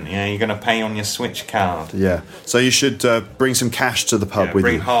student? Yeah, you're going to pay on your Switch card. Yeah. So you should bring some cash to the pub with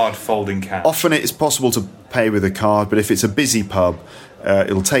you. Bring hard folding cash. Often it is possible to pay with a card, but if it's a busy pub,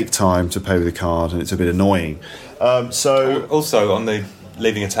 it'll take time to pay with a card, and it's a bit annoying. Also, on the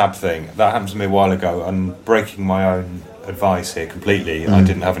leaving a tab thing, that happened to me a while ago, and breaking my own advice here completely. I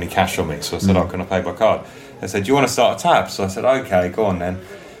didn't have any cash on me, so I said, can I pay by card? They said, do you want to start a tab? So I said, okay, go on then.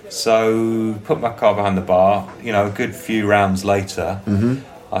 So put my card behind the bar. A good few rounds later,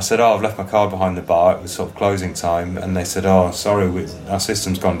 I said, I've left my card behind the bar. It was sort of closing time, and they said, sorry, our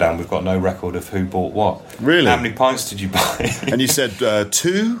system's gone down. We've got no record of who bought what. Really? How many pints did you buy? And you said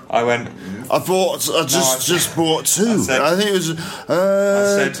 2? I went... I just bought 2. I think it was...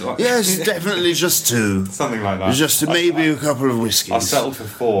 yes, definitely just 2. Something like that. Just maybe a couple of whiskies. I settled for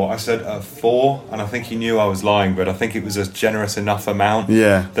 4. I said 4, and I think he knew I was lying, but I think it was a generous enough amount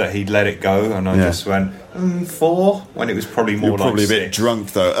that he'd let it go, and I just went... 4, when it was probably more. You're like probably 6. A bit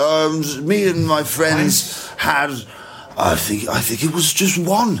drunk though. Me and my friends had. I think it was just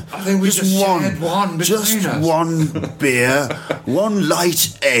one. I think we just shared one between us. One beer, one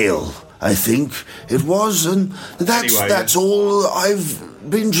light ale. I think it was, and that's all I've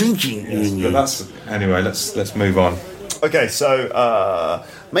been drinking. Yes, but anyway. Let's move on. Okay, so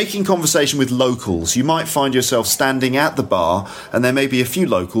making conversation with locals. You might find yourself standing at the bar, and there may be a few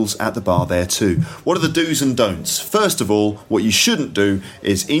locals at the bar there too. What are the do's and don'ts? First of all, what you shouldn't do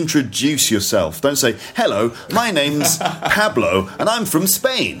is introduce yourself. Don't say, hello, my name's Pablo, and I'm from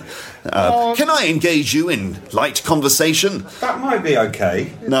Spain. Can I engage you in light conversation? That might be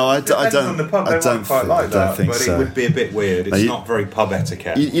okay. No, I don't. On the pub, I don't quite like that, but so. It would be a bit weird. It's not very pub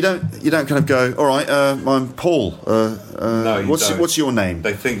etiquette. You don't kind of go, all right, I'm Paul. No, what's your name?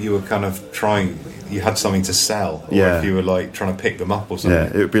 They think you were kind of trying. You had something to sell, or if you were like trying to pick them up or something. Yeah,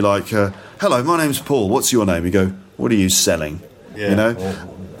 it would be like, hello, my name's Paul. What's your name? You go, what are you selling? Yeah,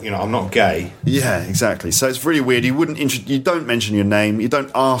 I'm not gay. Yeah, exactly. So it's really weird. You don't mention your name. You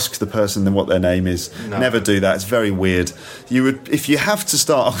don't ask the person then what their name is. No. Never do that. It's very weird. You would, if you have to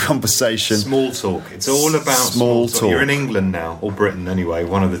start a conversation. Small talk. It's all about small talk. You're in England now, or Britain anyway,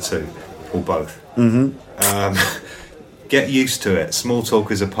 one of the two, or both. Get used to it. Small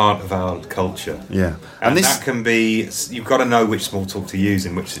talk is a part of our culture. Yeah, and that can be. You've got to know which small talk to use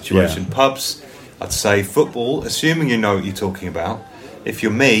in which situation. Yeah. Pubs, I'd say football. Assuming you know what you're talking about. If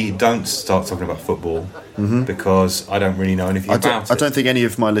you're me, don't start talking about football because I don't really know anything about it. I don't think any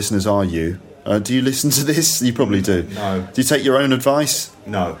of my listeners are you. Do you listen to this? You probably do. No. Do you take your own advice?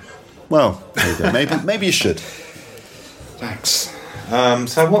 No. Well, there you go. Maybe you should. Thanks.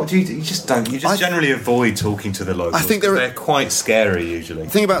 So what do you just don't? You just generally avoid talking to the locals. I think they're quite scary usually. The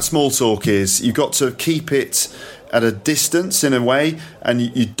thing about small talk is you've got to keep it at a distance in a way, and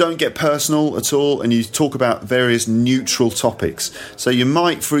you don't get personal at all, and you talk about various neutral topics. So you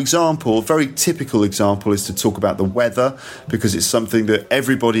might, for example, a very typical example is to talk about the weather, because it's something that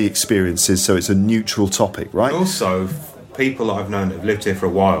everybody experiences, so it's a neutral topic, right? Also, people that I've known that have lived here for a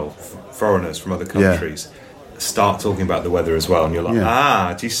while, foreigners from other countries, start talking about the weather as well, and you're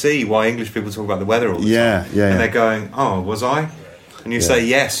like, do you see why English people talk about the weather all the time? And they're going, oh, was I? And you say,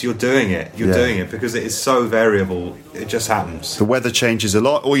 yes, you're doing it. You're doing it because it is so variable. It just happens. The weather changes a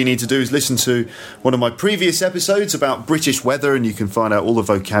lot. All you need to do is listen to one of my previous episodes about British weather, and you can find out all the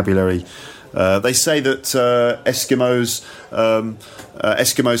vocabulary. They say that Eskimos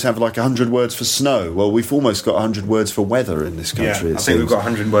have like 100 words for snow. Well, we've almost got 100 words for weather in this country. I think we've got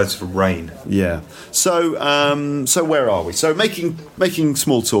 100 words for rain. Yeah. So where are we? So making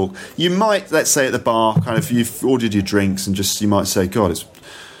small talk. You might, let's say at the bar, kind of you've ordered your drinks, and you might say, God, it's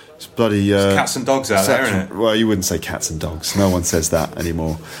bloody... There's cats and dogs out there, isn't it? Well, you wouldn't say cats and dogs. No one says that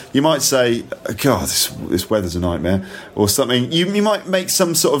anymore. You might say, God, this weather's a nightmare, or something. You might make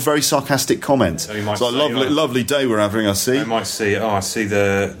some sort of very sarcastic comment. So it's like, lovely day we're having, I see. I might see, I see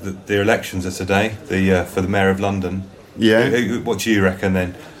the elections are today, for the Mayor of London. Yeah. What do you reckon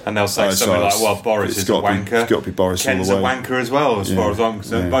then? And they'll say something like, well, Boris is a wanker. It's got to be Boris Ken's all the way. a wanker as well, as far as I'm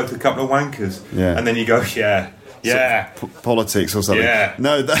concerned. Both a couple of wankers. Yeah. And then you go, politics or something. Yeah.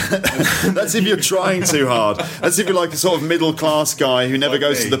 No, that's if you're trying too hard. That's if you're like a sort of middle class guy who never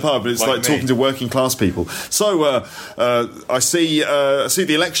goes to the pub. It's like talking to working class people. So I see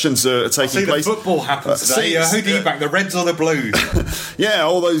the elections are taking place. The football happens today. Who do you back? The Reds or the Blues?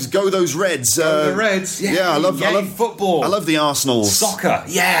 All those those Reds. The Reds. Yeah, I love football. I love the Arsenals. Soccer.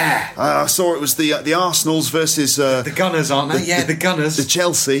 Yeah. I saw it was the Arsenals versus the Gunners, aren't they? The Gunners. The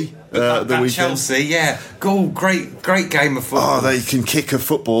Chelsea. The weekend. Chelsea, great game of football. Oh, they can kick a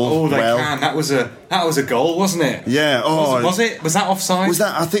football. Oh, they can. That was a goal, wasn't it? Yeah. Oh, was it? Was that offside?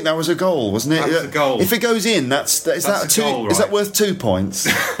 I think that was a goal, wasn't it? That was a goal. If it goes in, is that worth 2 points?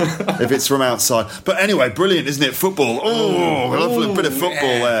 If it's from outside. But anyway, brilliant, isn't it? Football. Oh, I love a bit of football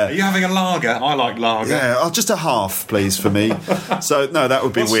there. Are you having a lager? I like lager. Yeah, just a half, please, for me. So no, that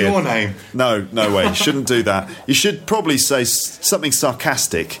would be weird. What's your name? No way. You shouldn't do that. You should probably say something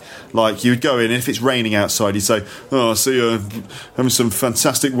sarcastic. Like you'd go in, and if it's raining outside, you'd say, "Oh, I see you're having some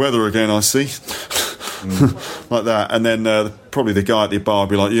fantastic weather again. I see," like that, and then probably the guy at the bar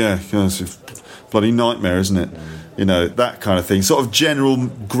would be like, "Yeah, it's a bloody nightmare, isn't it?" You know, that kind of thing. Sort of general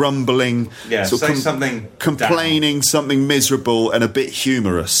grumbling. Yeah, say something complaining, down. Something miserable and a bit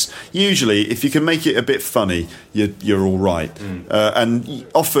humorous. Usually, if you can make it a bit funny, you're all right. And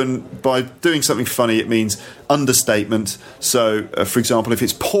often, by doing something funny, it means understatement. So, for example, if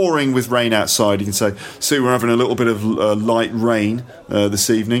it's pouring with rain outside, you can say, "See, we're having a little bit of light rain this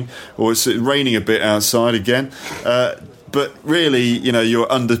evening," or "It's raining a bit outside again." But really, you're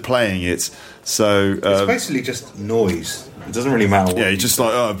underplaying it. So it's basically just noise. It doesn't really matter. You're just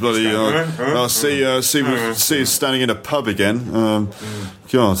like, oh bloody! I see you standing in a pub again.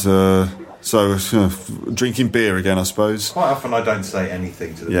 God. So, drinking beer again, I suppose. Quite often I don't say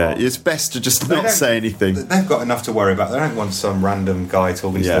anything to the bar. It's best to just not say anything. They've got enough to worry about. They don't want some random guy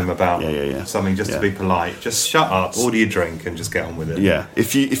talking to them about something just to be polite. Just shut up, order your drink, and just get on with it. Yeah.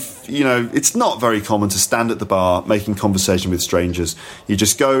 If it's not very common to stand at the bar making conversation with strangers. You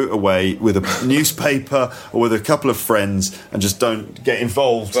just go away with a newspaper or with a couple of friends and just don't get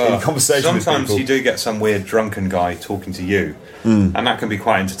involved in conversation with people. Sometimes you do get some weird drunken guy talking to you. And that can be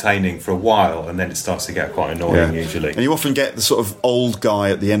quite entertaining for a while, and then it starts to get quite annoying usually. And you often get the sort of old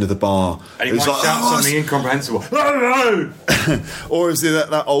guy at the end of the bar and he might shout something incomprehensible. Or is there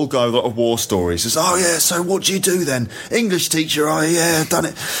that old guy with a lot of war stories? Says, "Oh yeah, so what do you do then? English teacher, done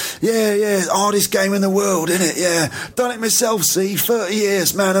it. Yeah, hardest game in the world, innit? Yeah, done it myself. See, 30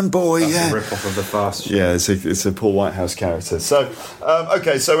 years, man and boy. That's a rip-off of The Fast Show. Yeah, it's a Paul Whitehouse character. So,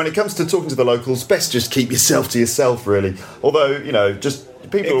 so when it comes to talking to the locals, best just keep yourself to yourself, really. Although, just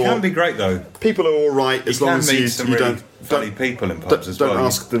people. It can be great though. People are all right as long as you don't funny people in pubs as well. Don't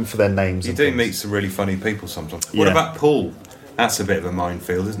ask them for their names. You do meet some really funny people sometimes. What about pool? That's a bit of a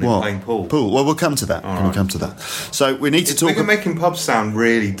minefield, isn't it? Playing pool. Well, we'll come to that. We'll come to that. So we need to talk. We're making pubs sound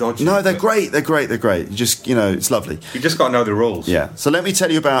really dodgy. No, they're great. They're great. You just, it's lovely. You just got to know the rules. Yeah. So let me tell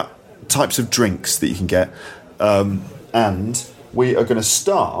you about types of drinks that you can get, and we are going to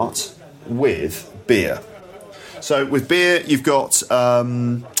start with beer. So with beer, you've got,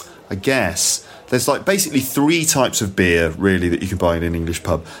 I guess, there's like basically 3 types of beer really that you can buy in an English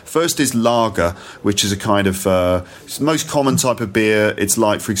pub. First is lager, which is a kind of it's the most common type of beer. It's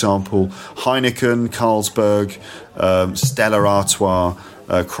like, for example, Heineken, Carlsberg, Stella Artois,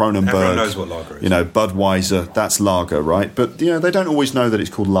 Kronenbourg. Everyone knows what lager is. Budweiser, that's lager, right? But they don't always know that it's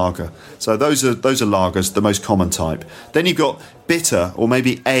called lager. So those are lagers, the most common type. Then you've got bitter or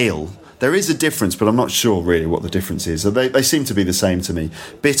maybe ale. There is a difference, but I'm not sure really what the difference is. So they seem to be the same to me.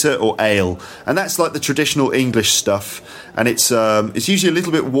 Bitter or ale, and that's like the traditional English stuff. And it's usually a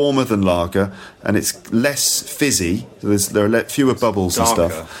little bit warmer than lager, and it's less fizzy. So there are fewer bubbles and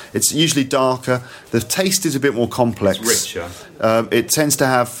stuff. It's usually darker. The taste is a bit more complex. It's richer. It tends to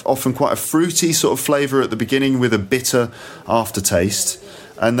have often quite a fruity sort of flavour at the beginning with a bitter aftertaste.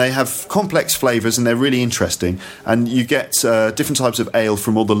 And they have complex flavours, and they're really interesting. And you get different types of ale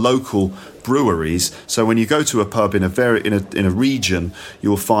from all the local breweries. So when you go to a pub in a region,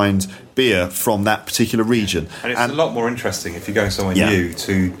 you will find beer from that particular region. And it's a lot more interesting if you're going somewhere new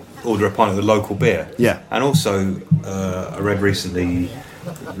to order a pint of the local beer. Yeah. And also, I read recently,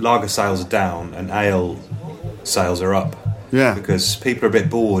 lager sales are down and ale sales are up. Yeah. Because people are a bit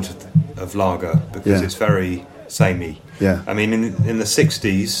bored of lager because it's very samey. Yeah. I mean, in the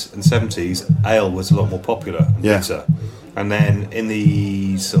 60s and 70s, ale was a lot more popular and bitter. And then in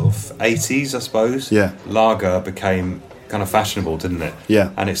the sort of 80s, I suppose, lager became kind of fashionable, didn't it?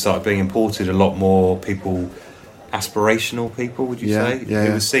 Yeah. And it started being imported. A lot more people, aspirational people, would you say? Yeah.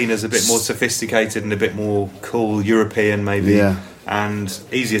 It was seen as a bit more sophisticated and a bit more cool, European maybe, and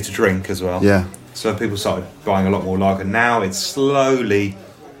easier to drink as well. Yeah. So people started buying a lot more lager. Now it's slowly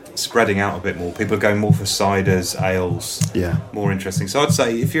spreading out a bit more. People are going more for ciders, ales, more interesting. So I'd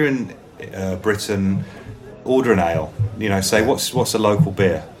say if you're in Britain, order an ale. Say what's a local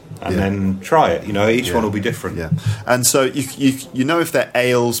beer, and then try it. Each one will be different. Yeah, and so you know if they're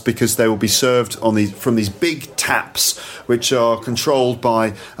ales because they will be served from these big taps, which are controlled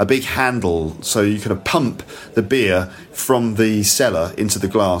by a big handle. So you kind of pump the beer from the cellar into the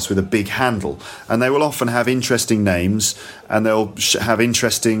glass with a big handle, and they will often have interesting names, and they'll have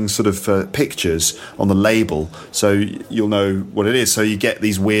interesting sort of pictures on the label, so you'll know what it is. So you get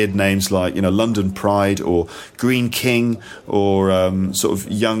these weird names like London Pride or Green King or sort of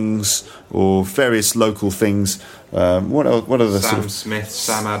Young's or various local things. What are the Sam sort of Smith,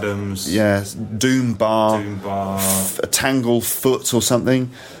 Sam Adams? Doom Bar, a Tangle Foot or something.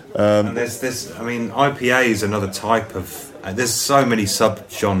 And there's IPA is another type of. There's so many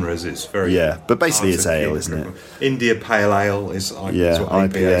sub-genres. It's very but basically it's ale, isn't it? India Pale Ale is what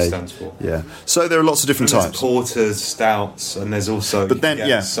IPA stands for. Yeah, so there are lots of different types. Porters, stouts, and there's also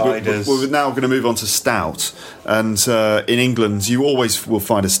ciders. We're now going to move on to stout, and in England you always will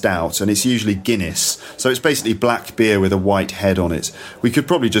find a stout, and it's usually Guinness. So it's basically black beer with a white head on it. We could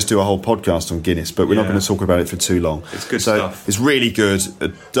probably just do a whole podcast on Guinness, but we're not going to talk about it for too long. It's good stuff. It's really good. A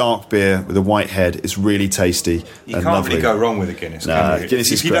dark beer with a white head. It's really tasty. You can't really go wrong with a Guinness. Can you?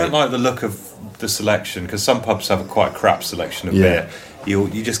 Guinness if you don't like the look of the selection, because some pubs have a quite crap selection of beer,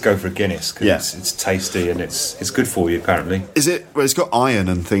 you just go for a Guinness because it's tasty and it's good for you apparently. Is it? Well, it's got iron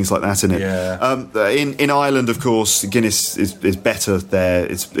and things like that in it. Yeah. In Ireland, of course, Guinness is better there.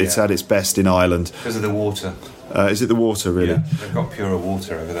 It's at its best in Ireland because of the water. Is it the water, really? Yeah, they've got purer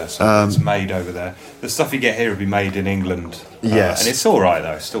water over there, so it's made over there. The stuff you get here would be made in England. Yes. And it's all right,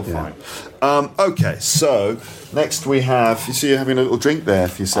 though. It's still fine. Okay, so next we have... You see you're having a little drink there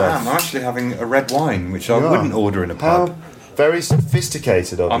for yourself. I'm actually having a red wine, which I wouldn't order in a pub. Very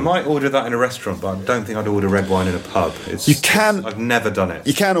sophisticated of you. I might order that in a restaurant, but I don't think I'd order red wine in a pub. I've never done it.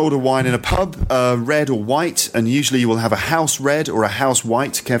 You can order wine in a pub, red or white, and usually you will have a house red or a house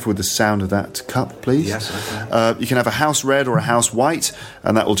white. Careful with the sound of that cup, please. Yes, okay. You can have a house red or a house white,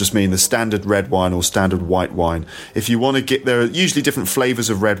 and that will just mean the standard red wine or standard white wine. If you want to get... There are usually different flavours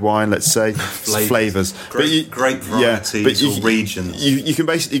of red wine, let's say. Flavours. Great varieties or regions. You can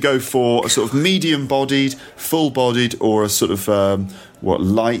basically go for a sort of medium-bodied, full-bodied, or a sort of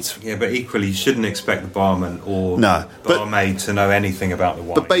light. Yeah, but equally you shouldn't expect the barman or barmaid to know anything about the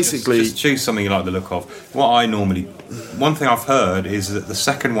wine. But basically, just choose something you like the look of. One thing I've heard is that the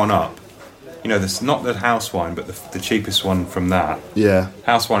second one up, this not the house wine, but the cheapest one from that. Yeah,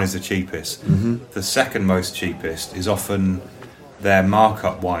 house wine is the cheapest. Mm-hmm. The second most cheapest is often their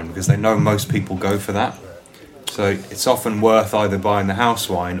markup wine because they know most people go for that. So it's often worth either buying the house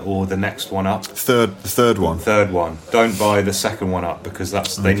wine or the next one up. The third one. Don't buy the second one up because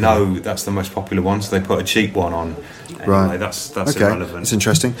they know that's the most popular one, so they put a cheap one on. Anyway, right. That's irrelevant. It's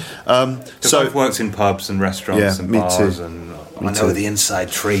interesting. So I've worked in pubs and restaurants and bars, too. and I know the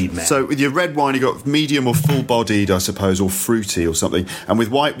inside trade, man. So with your red wine, you got medium or full-bodied, I suppose, or fruity or something. And with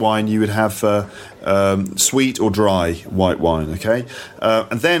white wine, you would have sweet or dry white wine, okay?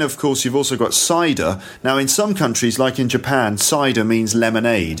 And then, of course, you've also got cider. Now, in some countries, like in Japan, cider means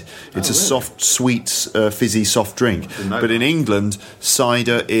lemonade. It's a soft, sweet, fizzy, soft drink. But in England,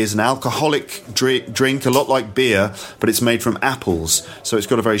 cider is an alcoholic drink, a lot like beer, but it's made from apples. So it's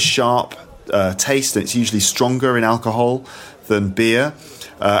got a very sharp taste, and it's usually stronger in alcohol than beer.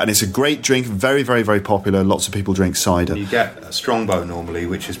 And it's a great drink, very, very, very popular. Lots of people drink cider. You get a Strongbow normally,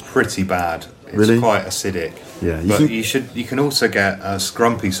 which is pretty bad. It's really? Quite acidic. Yeah, you can also get a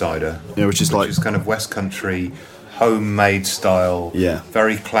Scrumpy cider, which is kind of West Country, homemade style. Yeah,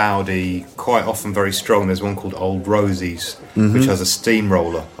 very cloudy, quite often very strong. There's one called Old Rosie's, which has a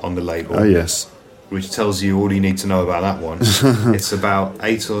steamroller on the label. Oh yes. Which tells you all you need to know about that one. It's about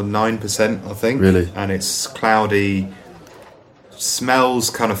 8 or 9%, I think. Really? And it's cloudy, smells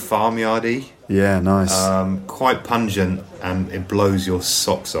kind of farmyardy. Yeah, nice. Quite pungent, and it blows your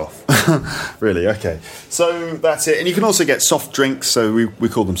socks off. Really? Okay. So that's it. And you can also get soft drinks. So we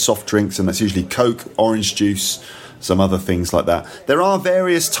call them soft drinks, and that's usually Coke, orange juice, some other things like that. There are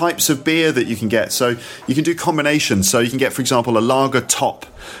various types of beer that you can get. So you can do combinations. So you can get, for example, a lager top,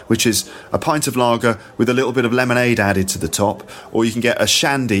 which is a pint of lager with a little bit of lemonade added to the top. Or you can get a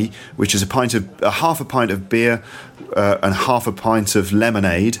shandy, which is half a pint of beer and half a pint of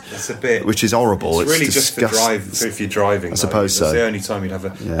lemonade. That's a bit... Which is horrible. It's really just if you're driving. I suppose so. It's the only time you'd have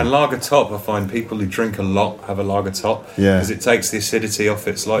a... Yeah. And lager top, I find people who drink a lot have a lager top. Yeah. Because it takes the acidity off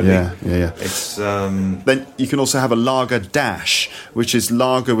it slightly. Yeah. It's... Then you can also have a lager dash, which is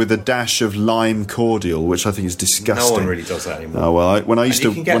lager with a dash of lime cordial, which I think is disgusting. No one really does that anymore. Oh, well, when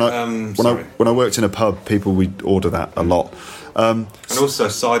I worked in a pub, people would order that a lot. And also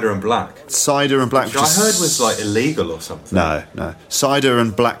cider and black. Cider and black, which I heard was like illegal or something. No. Cider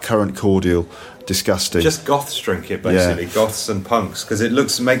and blackcurrant cordial, disgusting. Just goths drink it, basically. Yeah. Goths and punks, because it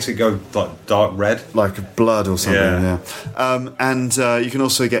makes it go like dark red, like blood or something. Yeah. And you can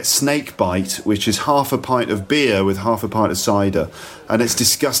also get snake bite, which is half a pint of beer with half a pint of cider, and it's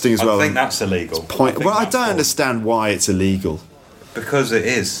disgusting as well. I think that's illegal. I don't understand why it's illegal. Because it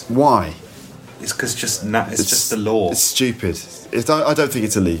is. Why? It's because just the law. It's stupid. I don't think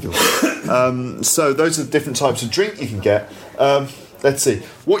it's illegal. So those are the different types of drink you can get. Let's see.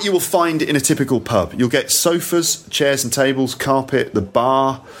 What you will find in a typical pub. You'll get sofas, chairs and tables, carpet, the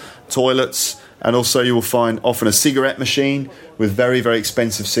bar, toilets, and also you will find often a cigarette machine with very, very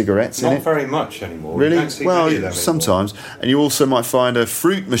expensive cigarettes in it. Not very much anymore. Really? You don't see many of them sometimes. Anymore. And you also might find a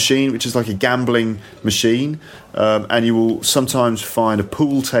fruit machine, which is like a gambling machine. And you will sometimes find a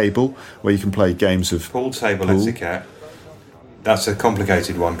pool table where you can play games of pool table etiquette. That's a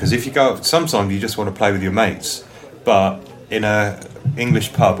complicated one, because if you go, sometimes you just want to play with your mates. But in a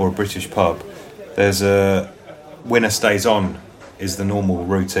English pub or a British pub, there's a winner stays on is the normal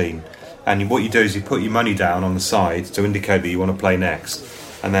routine. And what you do is you put your money down on the side to indicate that you want to play next.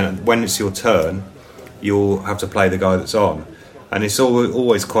 And then when it's your turn, you'll have to play the guy that's on. And it's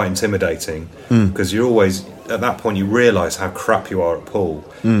always quite intimidating, because you're always, at that point, you realise how crap you are at pool.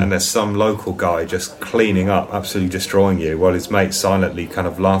 And there's some local guy just cleaning up, absolutely destroying you, while his mates silently kind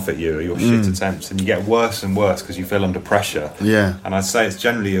of laugh at you or your shit attempts. And you get worse and worse because you feel under pressure. Yeah. And I'd say it's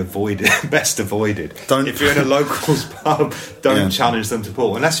generally best avoided. If you're in a locals pub, don't challenge them to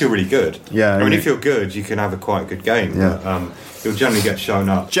pool, unless you're really good. Yeah. I mean, if you're good, you can have a quite good game. Yeah. But, you'll generally get shown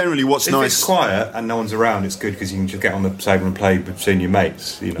up. Generally, what's nice... If it's quiet and no one's around, it's good because you can just get on the table and play between your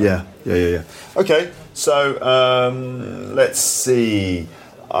mates, you know. Yeah. Okay, so let's see.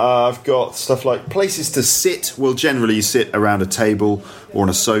 I've got stuff like places to sit. Well, generally you sit around a table or on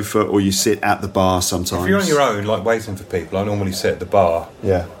a sofa, or you sit at the bar sometimes. If you're on your own, like waiting for people, I normally sit at the bar.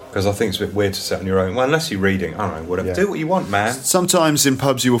 Yeah. Because I think it's a bit weird to sit on your own. Well, unless you're reading, I don't know, whatever. Yeah. Do what you want, man. Sometimes in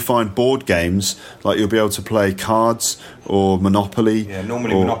pubs you will find board games, like you'll be able to play cards or Monopoly. Yeah,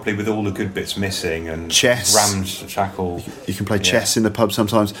 normally Monopoly with all the good bits missing, and chess. Ramshackle. You can play chess in the pub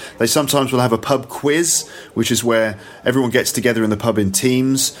sometimes. They sometimes will have a pub quiz, which is where everyone gets together in the pub in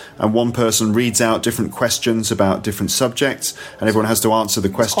teams, and one person reads out different questions about different subjects, and everyone has to answer the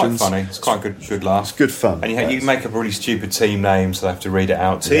questions. It's quite funny. It's quite good laugh. It's good fun. And you make up a really stupid team name, so they have to read it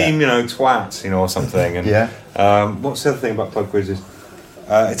out. Team, twat, or something. And what's the other thing about pub quizzes?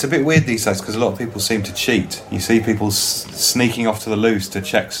 It's a bit weird these days because a lot of people seem to cheat. You see people sneaking off to the loose to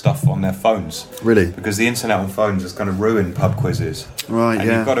check stuff on their phones. Really? Because the internet on phones has kind of ruined pub quizzes. Right,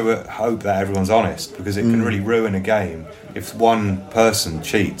 and you've got to hope that everyone's honest, because it can really ruin a game if one person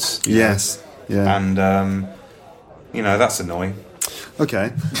cheats. Yes. Yeah. And, that's annoying.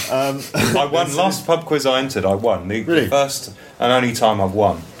 Okay. I won last pub quiz I entered. I won Really? the first and only time I've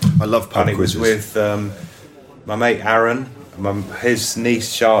won. I love pub And it was quizzes. with my mate Aaron, his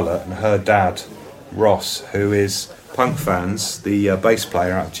niece Charlotte, and her dad Ross, who is Punk Fans, the bass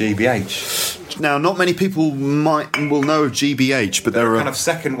player at GBH. Now, not many people will know of GBH, but They're there a are kind of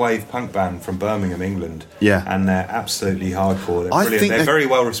second wave punk band from Birmingham, England. Yeah. And they're absolutely hardcore. They're I brilliant. think They're they- very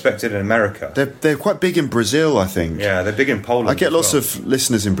well respected in America. they're quite big in Brazil, I think. Yeah, they're big in Poland. I get as lots well. of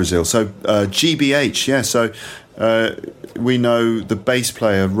listeners in Brazil. So GBH, yeah. So we know the bass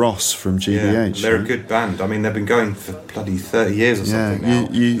player Ross from GBH. Yeah, they're a right? good band. I mean, they've been going for bloody 30 years or Yeah, something now.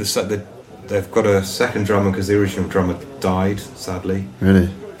 you- They've got a second drummer because the original drummer died, sadly. Really.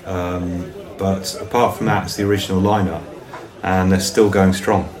 But apart from that, it's the original lineup, and they're still going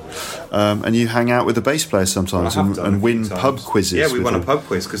strong. And you hang out with the bass player sometimes I have done a and few win times. pub quizzes. Yeah, we with won a them. pub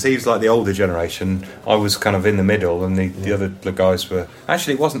quiz because he was like the older generation. I was kind of in the middle, and the other guys were.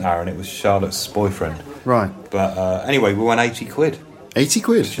 Actually, it wasn't Aaron; it was Charlotte's boyfriend. Right. But anyway, we won 80 quid, 80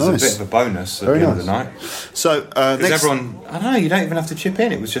 quid. which is a Nice. bit of a bonus at Very the end of nice. the night. So Because next, everyone, I don't know, you don't even have to chip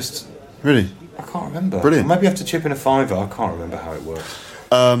in. It was just, really. I can't remember. Brilliant. Or maybe you have to chip in a fiver. I can't remember how it works.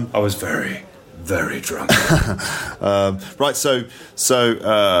 I was very, very drunk. Right, so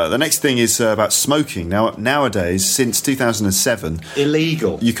the next thing is about smoking. Now, nowadays, since 2007,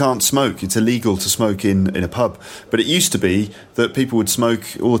 Illegal. you can't smoke. It's illegal to smoke in a pub. But it used to be that people would smoke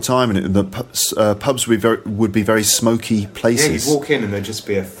all the time, and the pubs would be very smoky Yeah, places. you'd walk in and there'd just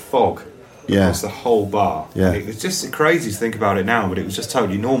be a fog Yeah. across the whole bar. Yeah. And it was just crazy to think about it now, but it was just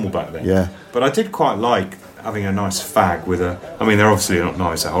totally normal back then. Yeah. But I did quite like having a nice fag with a... I mean, they're obviously not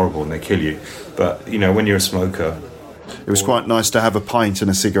nice, they're horrible and they kill you. But, you know, when you're a smoker... It was quite nice to have a pint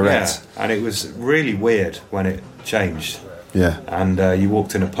and a Yeah, cigarette. and it was really weird when it changed. Yeah. And you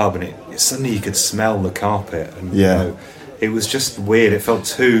walked in a pub and suddenly you could smell the carpet. And, Yeah. you know, it was just weird. It felt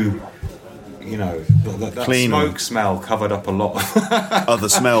too... You know, that Clean. smoke smell covered up a lot of... Other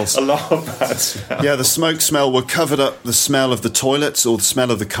smells. a lot of bad smell. Yeah, the smoke smell would covered up the smell of the toilets, or the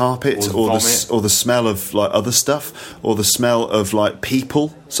smell of the carpet, Or or vomit. the smell of like other stuff, or the smell of like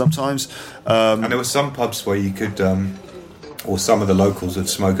people. Sometimes, And there were some pubs where you could, or some of the locals would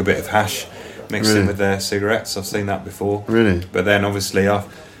smoke a bit of hash mixed Really? in with their cigarettes. I've seen that before. Really? But then obviously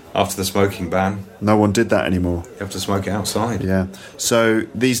after the smoking ban, no one did that anymore. you have to smoke it outside. Yeah. So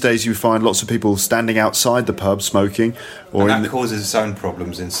these days you find lots of people standing outside the pub smoking, or And in that causes its own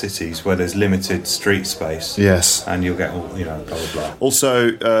problems in cities where there's limited street space. yes. And you'll get all, you know, blah, blah, blah.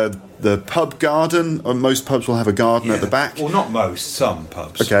 Also, the pub garden. Most pubs will have a garden at the back. Well, not most. Some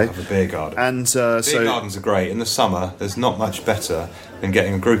pubs Okay. have a beer garden. And Beer so gardens are great. In the summer, there's not much better than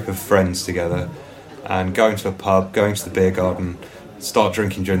getting a group of friends together and going to a pub, going to the beer garden, start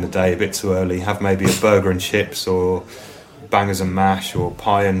drinking during the day a bit too early, have maybe a burger and chips or bangers and mash or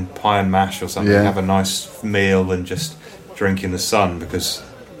pie and mash or something, Yeah. have a nice meal and just drink in the sun because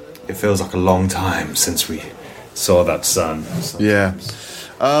it feels like a long time since we saw that sun. yeah.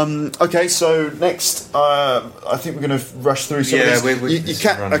 Okay, so next, I think we're going to rush through some Yeah, of these. we You just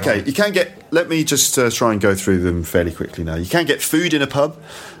can't. run Okay, on. you can get. Let me just try and go through them fairly quickly now. You can get food in a pub,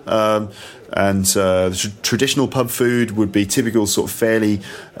 and the traditional pub food would be typical sort of fairly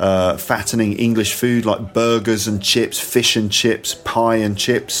fattening English food like burgers and chips, fish and chips, pie and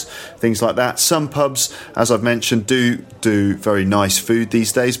chips, things like that. Some pubs, as I've mentioned, do very nice food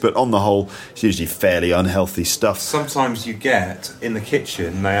these days, but on the whole, it's usually fairly unhealthy stuff. Sometimes you get in the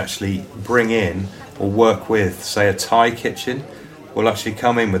kitchen, they actually bring in or work with, say, a Thai kitchen will actually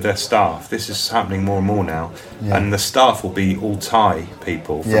come in with their staff. This is happening more and more now. Yeah. And the staff will be all Thai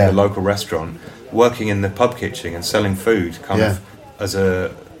people from Yeah. the local restaurant working in the pub kitchen and selling food kind Yeah. of as a...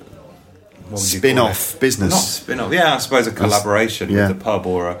 what would you call Spin-off it? business. Not spin-off, yeah, I suppose a collaboration yeah. with the pub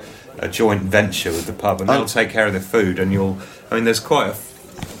or a joint venture with the pub, and they'll take care of the food and there's quite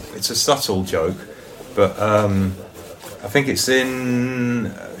it's a subtle joke, but I think it's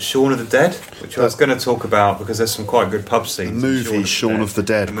in Shaun of the Dead, which I was going to talk about because there's some quite good pub scenes. The movie Shaun of the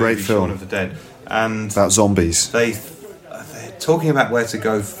Dead, The great movie film. Shaun of the Dead, and About zombies. they're talking about where to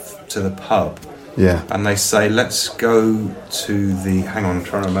go to the pub, Yeah. and they say let's go to the. Hang on, I'm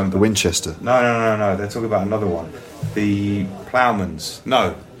trying to remember. The Winchester. No. They're talking about another one. The Ploughman's.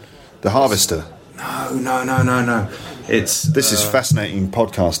 No. The Harvester. No. It's This is fascinating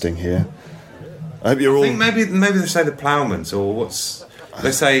podcasting here. I hope you're I all... think maybe they say the Ploughman's or what's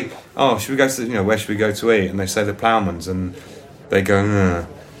they say. Oh, should we go to where should we go to eat? And they say the Ploughman's, and they go.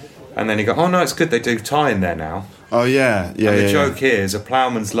 And then you go. Oh no, it's good. They do Thai in there now. Oh, yeah. Yeah, And the yeah, joke is a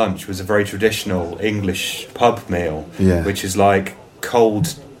ploughman's lunch was a very traditional English pub meal, Yeah. which is like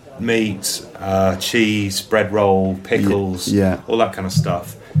cold meat, cheese, bread roll, pickles, all that kind of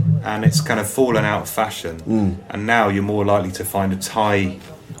stuff. And it's kind of fallen out of fashion. And now you're more likely to find a Thai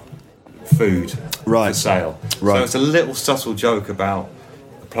food for sale. So it's a little subtle joke about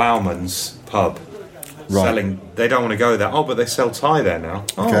the Ploughman's pub selling. They don't want to go there. Oh, but they sell Thai there now.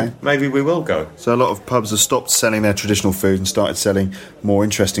 Okay, maybe we will go. So a lot of pubs have stopped selling their traditional food and started selling more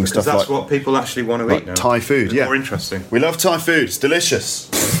interesting stuff. That's what people actually want to eat now. Thai food. It's more interesting. We love Thai food. It's delicious.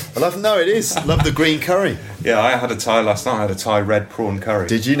 It is. Love the green curry. Yeah, I had a Thai last night. I had a Thai red prawn curry.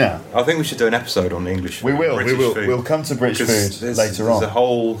 Did you now? I think we should do an episode on English food. British food. We'll come to British food later on. There's a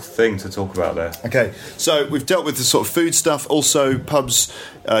whole thing to talk about there. Okay, so we've dealt with the sort of food stuff. Also, pubs,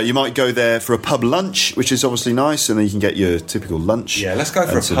 you might go there for a pub lunch, which is obviously nice, and then you can get your typical lunch. Yeah, let's go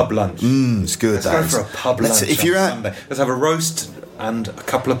for a pub lunch. It's good. Let's go for a pub lunch on Sunday. Let's have a roast and a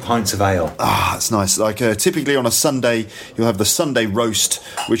couple of pints of ale. That's nice. Like typically on a Sunday, you'll have the Sunday roast,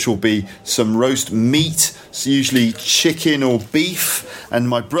 which will be some roast meat, so usually chicken or beef. And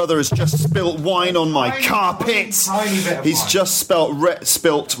my brother has just spilt wine on my carpet. He's just spilt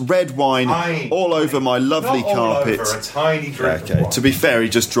red wine all over my lovely carpet. Over a tiny drip. Okay. To be fair, he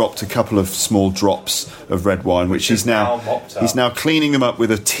just dropped a couple of small drops of red wine, which he's now cleaning them up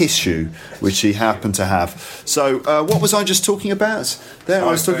with a tissue, which he happened to have. So, what was I just talking about? There, I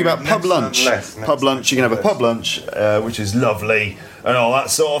was talking about pub lunch. Pub lunch. You can have a pub lunch, which is lovely and all that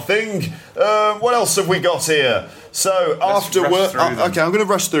sort of thing. What else have we got here? So after work, okay, I'm going to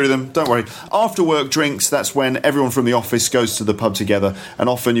rush through them. Don't worry. After work drinks, that's when everyone from the office goes to the pub together, and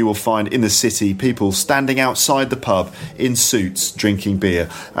often you will find in the city people standing outside the pub in suits drinking beer.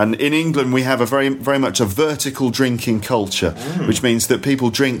 And in England, we have a very, very much a vertical drinking culture, which means that people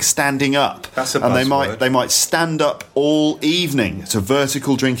drink standing up. That's a buzzword. And they might stand up all evening. It's a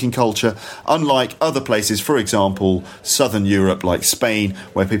vertical drinking culture, unlike other places, for example, Southern Europe, like Spain,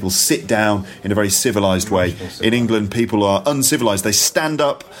 where people sit down in a very civilised way. In England, people are uncivilised. They stand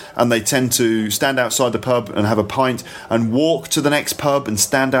up and they tend to stand outside the pub and have a pint and walk to the next pub and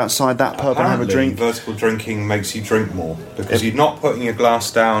stand outside that pub and have a drink. Vertical drinking makes you drink more because you're not putting your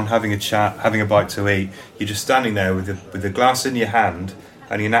glass down, having a chat, having a bite to eat. You're just standing there with the glass in your hand,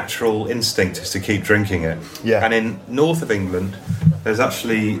 and your natural instinct is to keep drinking it. Yeah. And in north of England, there's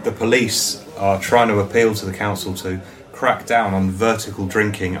actually the police are trying to appeal to the council to crack down on vertical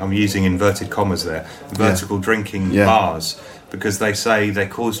drinking. I'm using inverted commas there. Vertical drinking bars, because they say they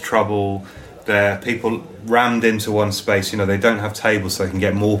cause trouble. They're people rammed into one space. They don't have tables so they can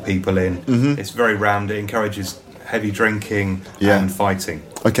get more people in. It's very rammed. It encourages heavy drinking and fighting.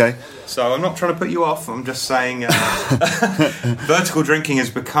 Okay. So I'm not trying to put you off. I'm just saying vertical drinking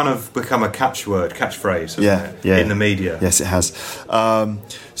has become a catchphrase, in the media. Yes, it has.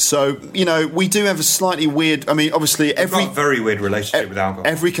 So, we do have a slightly weird... I mean, obviously, We've got a very weird relationship with alcohol.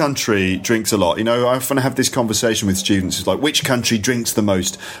 Every country drinks a lot. I often have this conversation with students. It's like, which country drinks the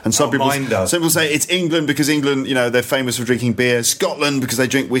most? And some people say it's England because England, they're famous for drinking beer. Scotland because they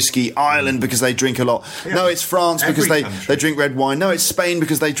drink whiskey. Ireland because they drink a lot. Yeah. No, it's France because they drink red wine. No, it's Spain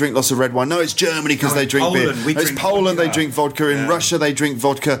because they drink lots of red wine. No, it's Germany because they drink beer. It's Poland, they drink vodka. In Russia, they drink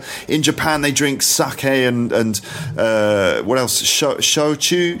vodka. In Japan, they drink sake and what else?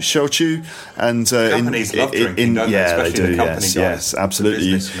 Shochu. And Japanese love drinking, don't they? Especially the company guys. Yes,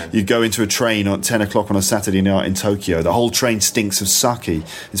 absolutely. You go into a train at 10 o'clock on a Saturday night in Tokyo. The whole train stinks of sake.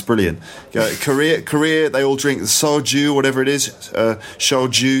 It's brilliant. Korea, they all drink soju, whatever it is.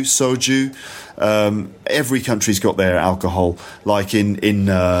 Soju. Every country's got their alcohol. Like in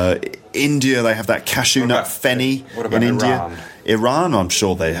India, they have that cashew nut fenny. What about in India? Iran, I'm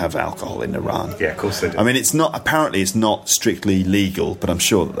sure they have alcohol in Iran. Yeah, of course they do. I mean, it's not strictly legal, but I'm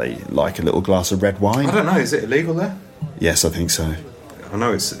sure that they like a little glass of red wine. I don't know, is it illegal there? Yes, I think so. I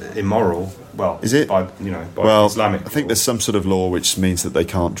know it's immoral. Well, is it? By Islamic. I think there's some sort of law which means that they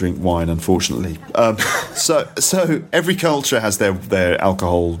can't drink wine, unfortunately. So every culture has their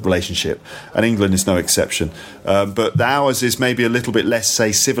alcohol relationship, and England is no exception. But ours is maybe a little bit less,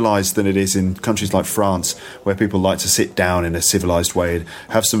 say, civilised than it is in countries like France, where people like to sit down in a civilised way and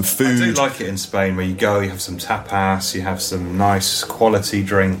have some food. I do like it in Spain, where you go, you have some tapas, you have some nice quality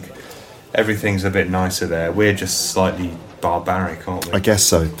drink. Everything's a bit nicer there. We're just slightly barbaric, aren't we? I guess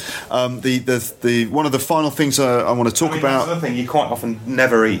so. The one of the final things I want to talk about. Another thing, you quite often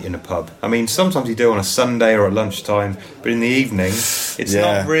never eat in a pub. I mean, sometimes you do on a Sunday or at lunchtime, but in the evening, it's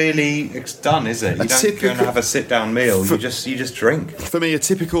not really done, is it? You don't go and have a sit-down meal. You just drink. For me, a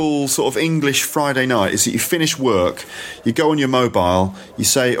typical sort of English Friday night is that you finish work, you go on your mobile, you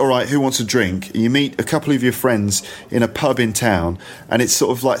say, "All right, who wants a drink?" You meet a couple of your friends in a pub in town, and it's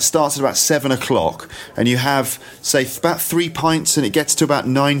sort of like starts at about 7 o'clock, and you have, say, about 3 pints and it gets to about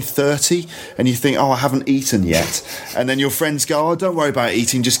 9:30 and you think, oh, I haven't eaten yet. And then your friends go, oh, don't worry about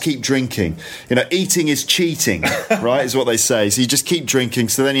eating, just keep drinking. Eating is cheating, right, is what they say. So you just keep drinking.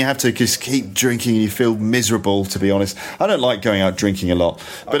 So then you have to just keep drinking and you feel miserable, to be honest. I don't like going out drinking a lot.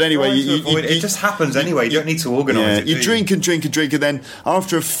 But anyway, it just happens anyway. You don't need to organise it. You drink and drink and drink, and then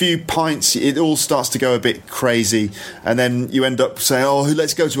after a few pints, it all starts to go a bit crazy. And then you end up saying, oh,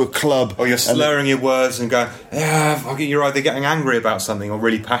 let's go to a club. Or you're slurring your words and going, you're either getting angry about something or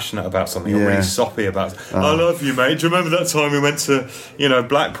really passionate about something or really soppy about something. I love you, mate. Do you remember that time we went to,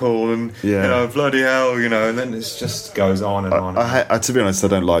 Blackpool and, bloody hell, and then it just goes on and on. To be honest, I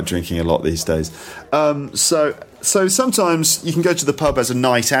don't like drinking a lot these days. So sometimes you can go to the pub as a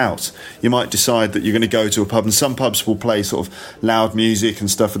night out. You might decide that you're going to go to a pub, and some pubs will play sort of loud music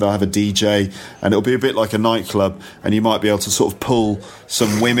and stuff, and they'll have a DJ, and it'll be a bit like a nightclub, and you might be able to sort of pull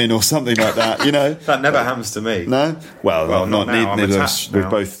some women or something like that, That never happens to me. No? Well not neither of us. We've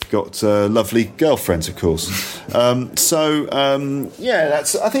both got lovely girlfriends, of course. That's.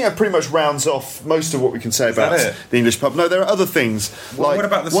 I think that pretty much rounds off most of what we can say about the English pub. No, there are other things. Well, what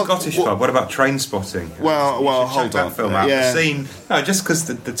about the Scottish pub? What about Train Spotting? Well, hold on. That film out. Yeah. The scene, just because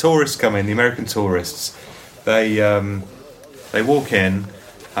the tourists come in, the American tourists, they walk in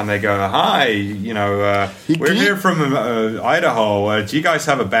and they go, "Hi, we're here from Idaho. Do you guys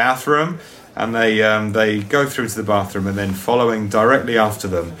have a bathroom?" And they go through to the bathroom, and then following directly after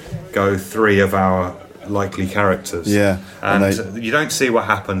them go 3 of our likely characters. Yeah, and you don't see what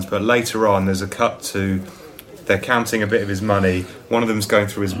happens, but later on there's a cut to they're counting a bit of his money. One of them's going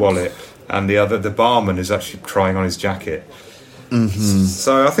through his wallet. And the barman is actually trying on his jacket. Mm-hmm.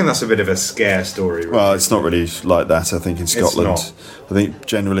 So I think that's a bit of a scare story. Really. Well, it's not really like that, I think, in Scotland. I think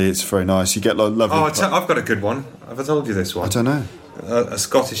generally it's very nice. You get lovely... I've got a good one. Have I told you this one? I don't know. A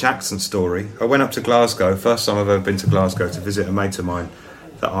Scottish accent story. I went up to Glasgow, first time I've ever been to Glasgow, to visit a mate of mine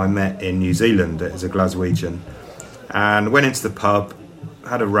that I met in New Zealand as a Glaswegian. And went into the pub,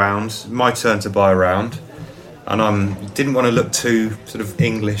 had a round, my turn to buy a round. And didn't want to look too sort of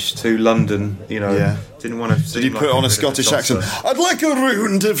English, too London, Didn't want to. Did you put on a Scottish accent? I'd like a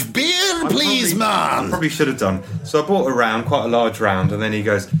round of beer, please, man. I probably should have done. So I bought a round, quite a large round, and then he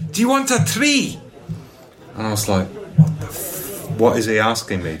goes, "Do you want a tree?" And I was like, "What is he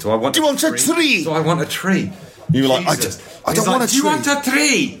asking me? Do I want? Do you want a tree? Do I want a tree?" You were like, "I don't want a tree." Do you want a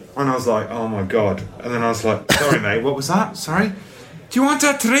tree? And I was like, "Oh my god!" And then I was like, "Sorry, mate, what was that? Sorry." Do you want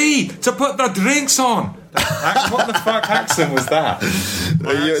a tree to put the drinks on? What the fuck accent was that?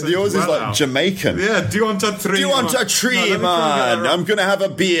 Yours is like Jamaican. Yeah, do you want a tree? Do you want a tree, man? I'm going to have a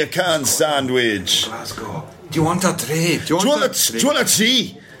beer can sandwich. Glasgow. Do you want a tree? Do you want a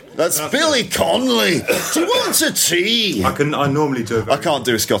tree? That's Billy Connolly. Do you want a tea? I normally do. I can't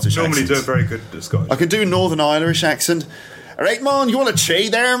do a Scottish accent. Normally do a very good Scottish. I can do a Northern Irish accent. All right, man, you want a tea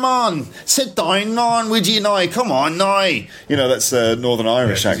there, man? Sit down, man, would you now? Come on, now. That's a Northern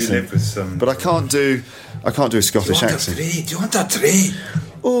Irish accent. You live with some... But I can't do a Scottish accent. Do you want a tree?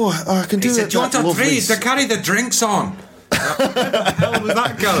 Oh, I can do it. Do you want a tree to carry the drinks on? Where the hell was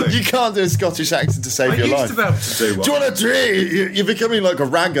that going? You can't do a Scottish accent to save your life. I used to be able to do one. Do you want a tree? You're becoming like a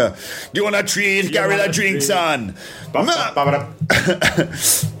ragger. Do you want a tree to carry the drinks on? What's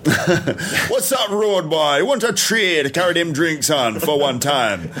that road boy? You want a tree to carry them drinks on for one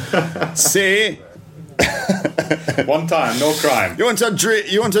time? See? One time, no crime. You want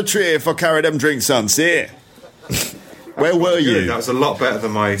a tree for carry them drinks on? See? Where were you? That was a lot better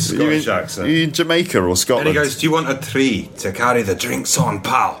than my Scottish accent. You in Jamaica or Scotland? And he goes, "Do you want a tree to carry the drinks on,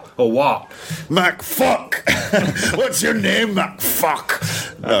 pal? Or what?" MacFuck! What's your name, MacFuck?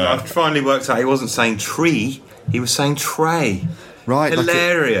 I finally worked out he wasn't saying tree, he was saying tray. Right.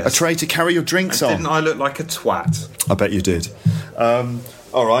 Hilarious. Like a tray to carry your drinks on. Didn't I look like a twat? I bet you did.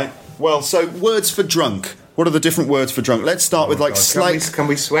 All right. Well, so words for drunk. What are the different words for drunk? Let's start with slight... Can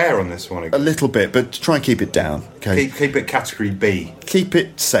we swear on this one again? A little bit, but try and keep it down, okay? Keep it category B. Keep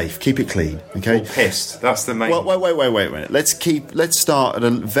it safe, keep it clean, okay? Or pissed, that's the main... Well, wait. Let's start at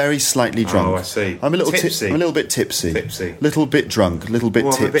a very slightly drunk. Oh, I see. I'm a little tipsy. I'm a little bit tipsy. Tipsy. Little bit drunk, little bit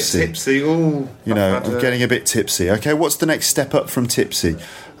tipsy. I'm a bit tipsy, ooh. I'm getting a bit tipsy. Okay, what's the next step up from tipsy?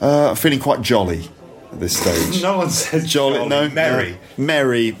 I'm feeling quite jolly at this stage. No one says jolly. No, merry. No.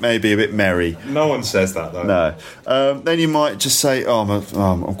 Merry, maybe a bit merry. No one says that though. No. Then you might just say,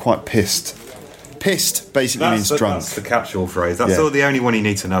 I'm quite pissed. Pissed basically means drunk. That's the catch-all phrase. That's all. The only one you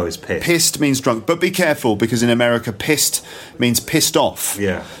need to know is pissed. Pissed means drunk, but be careful because in America, pissed means pissed off.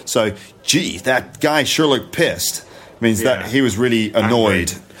 Yeah. So, gee, that guy sure looked pissed. Means that he was really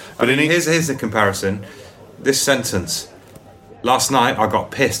annoyed. But here's the comparison. This sentence. Last night I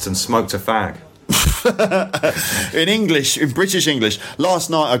got pissed and smoked a fag. In English, in British English, last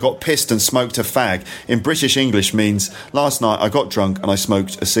night I got pissed and smoked a fag. In British English means last night I got drunk and I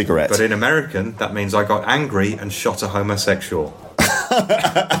smoked a cigarette. But in American, that means I got angry and shot a homosexual.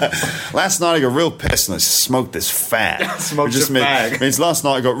 Last night I got real pissed and I smoked this fag. Smoked a fag. Means last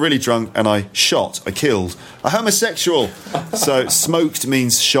night I got really drunk and I killed a homosexual. So smoked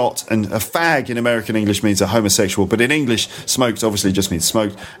means shot, and a fag in American English means a homosexual. But in English, smoked obviously just means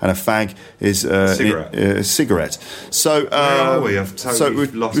smoked, and a fag is a cigarette. So,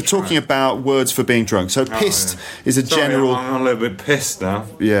 we're talking about words for being drunk. So pissed is a general. I'm a little bit pissed now.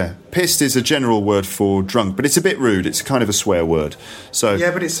 Yeah, pissed is a general word for drunk, but it's a bit rude. It's kind of a swear word. So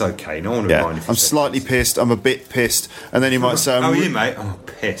yeah, but it's okay. No one will mind if you I'm slightly pissed. I'm a bit pissed, and then you might say, "How are you, mate?" I'm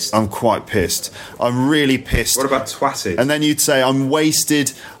pissed. I'm quite pissed. I'm really pissed. What about twatted? And then you'd say, "I'm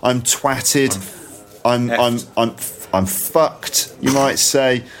wasted. I'm twatted. I'm fucked." You might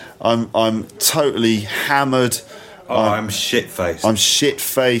say, "I'm totally hammered." I'm shit-faced. I'm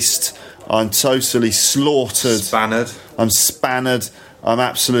shit-faced. I'm totally slaughtered. Spannered. I'm spannered. I'm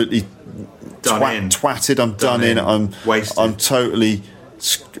absolutely twatted. I'm done in. I'm wasted. I'm totally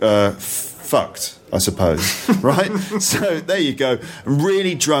fucked, I suppose. Right? So there you go. I'm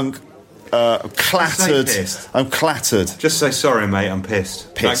really drunk. Clattered. I'm clattered. Just say sorry, mate. I'm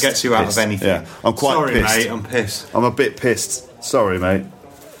pissed. That gets you out of anything. Yeah, I'm quite pissed. Sorry, mate. I'm pissed. I'm a bit pissed. Sorry, mate.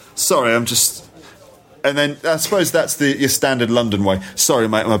 Sorry, I'm just. And then I suppose that's your standard London way. Sorry,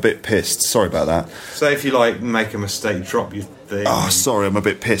 mate. I'm a bit pissed. Sorry about that. So if you make a mistake, drop your thing. Oh, sorry, I'm a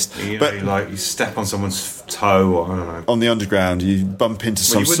bit pissed. You step on someone's toe, or I don't know. On the underground, you bump into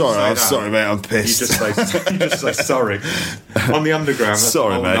some. Sorry, mate. I'm pissed. You just say sorry. On the underground. That's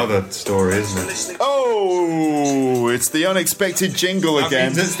sorry, mate. Another story, isn't it? Oh, it's the unexpected jingle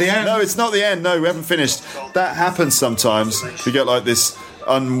again. It's the end. No, it's not the end. No, we haven't finished. That happens sometimes. We get like this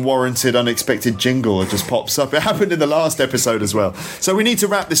unwarranted, unexpected jingle that just pops up. It happened in the last episode as well. So we need to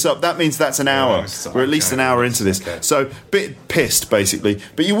wrap this up. That means that's an hour. We're at least an hour into this. Okay. So, bit pissed, basically.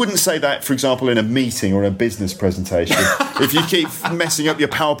 But you wouldn't say that, for example, in a meeting or a business presentation. If you keep messing up your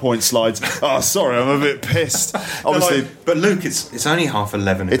PowerPoint slides, sorry, I'm a bit pissed. Obviously, but Luke, it's only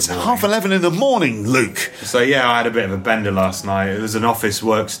 11:30. It's 11:30 in the morning, Luke. So yeah, I had a bit of a bender last night. It was an office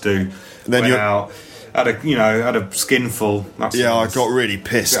work to do. Then went out. Had a skinful. I got really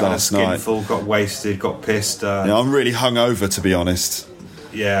pissed last night. Skinful, got wasted, got pissed. I'm really hungover, to be honest.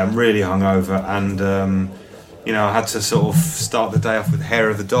 Yeah, I'm really hungover, and I had to sort of start the day off with hair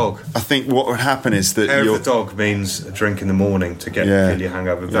of the dog. I think what would happen is that hair of the dog means a drink in the morning to get your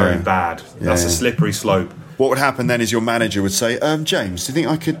hangover. Very bad. That's a slippery slope. What would happen then is your manager would say, James, do you think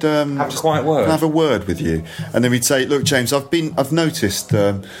I could have a word with you? And then we'd say, look, James, I've noticed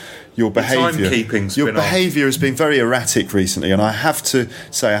your behaviour has been very erratic recently, and I have to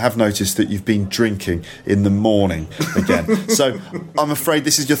say I have noticed that you've been drinking in the morning again. So I'm afraid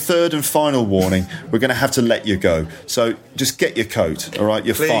this is your third and final warning. We're going to have to let you go. So just get your coat, all right?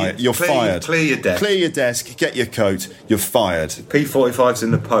 You're fired. You're fired. Clear your desk. Clear your desk, get your coat, you're fired. P45's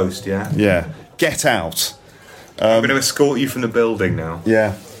in the post, yeah? Yeah. Get out. I'm going to escort you from the building now.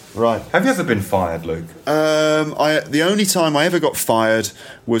 Yeah. Right. Have you ever been fired, Luke? The only time I ever got fired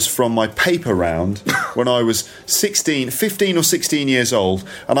was from my paper round when I was 15 or 16 years old,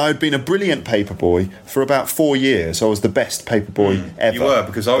 and I had been a brilliant paper boy for about 4 years. I was the best paper boy ever. You were,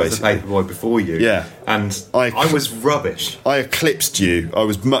 because I was the paper boy before you. Yeah. And I was rubbish. I eclipsed you. I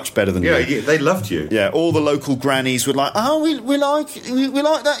was much better than you. Yeah, they loved you. Yeah, all the local grannies were like, we like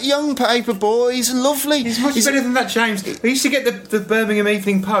that young paper boy. He's lovely. He's much better than that, James. I used to get the Birmingham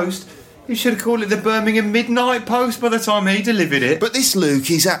Evening Post. You should have called it the Birmingham Midnight Post by the time he delivered it. But this Luke,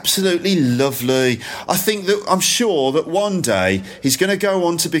 he's absolutely lovely. I'm sure that one day he's going to go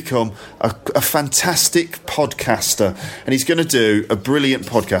on to become a fantastic podcaster, and he's going to do a brilliant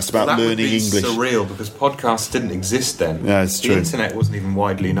podcast about learning English. That would be surreal, because podcasts didn't exist then. Yeah, it's true. The internet wasn't even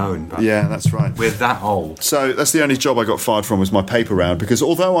widely known. Yeah, that's right. We're that old. So that's the only job I got fired from, was my paper round, because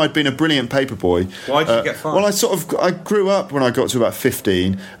although I'd been a brilliant paper boy... Why did you get fired? Well, I grew up when I got to about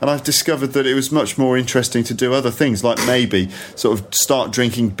 15, and I've discovered that it was much more interesting to do other things, like maybe sort of start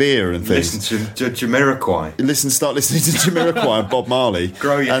drinking beer and things. Listen to Jamiroquai. Start listening to Jamiroquai and Bob Marley.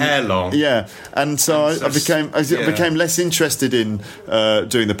 Grow your hair long. Yeah, and so I became less interested in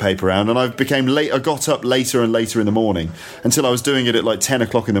doing the paper round, and I got up later and later in the morning until I was doing it at like 10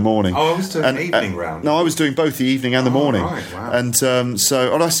 o'clock in the morning. Oh, I was doing the evening round. No, I was doing both the evening and the morning. Right, wow. And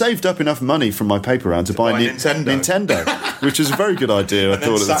I saved up enough money from my paper round to buy Nintendo, which was a very good idea. I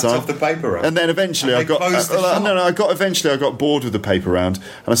thought at the time. Off the paper round. And then eventually I got I got bored with the paper round,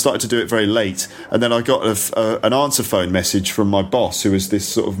 and I started to do it very late. And then I got an answer phone message from my boss, who was this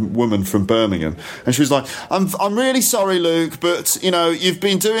sort of woman from Birmingham, and she was like, "I'm really sorry, Luke, but you've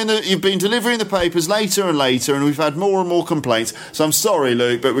been delivering the papers later and later, and we've had more and more complaints. So I'm sorry,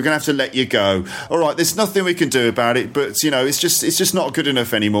 Luke, but we're going to have to let you go. All right, there's nothing we can do about it, but it's just not good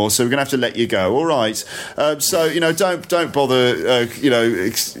enough anymore. So we're going to have to let you go. All right. So don't bother.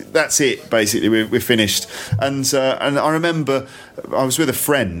 That's it. Basically, we're finished." And I remember I was with a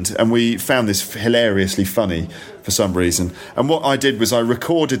friend, and we found this hilariously funny for some reason. And what I did was I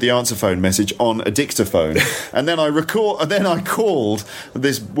recorded the answer phone message on a dictaphone, and then I called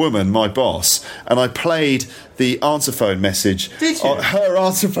this woman, my boss, and I played the answer phone message. Did you? Her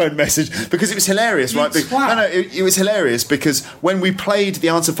answer phone message, because it was hilarious, right? It was hilarious because when we played the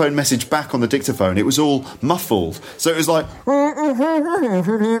answer phone message back on the dictaphone, it was all muffled. So it was like... Why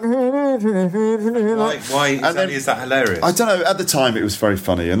exactly is that hilarious? I don't know. At the time, it was very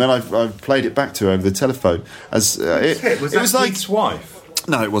funny, and then I played it back to her over the telephone. Was that like Pete's wife?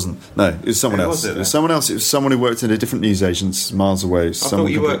 No, it wasn't. No, it was someone else. It was someone else. It was someone who worked in a different newsagent miles away. I thought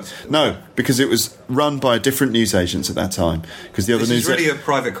you worked... No, because it was run by a different newsagent at that time. Because the other This is really a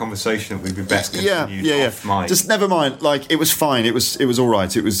private conversation that we'd be best continued off mic. Just never mind. Like, it was fine. It was all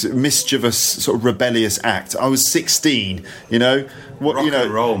right. It was a mischievous, sort of rebellious act. I was 16. Rock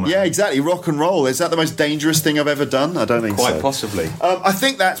and roll, man. Yeah, exactly. Rock and roll. Is that the most dangerous thing I've ever done? I don't think so. Quite possibly. I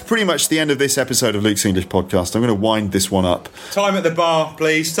think that's pretty much the end of this episode of Luke's English Podcast. I'm going to wind this one up. Time at the bar,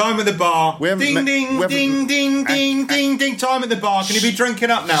 please. Time at the bar. Ding, ding, ding, ding, ding, ding, ding. Time at the bar. Can you be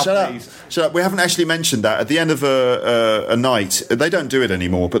drinking up now, please? Shut up. We haven't actually mentioned that. At the end of a night, they don't do it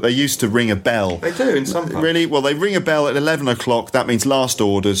anymore, but they used to ring a bell. They do in some pubs. Really? Well, they ring a bell at 11 o'clock. That means last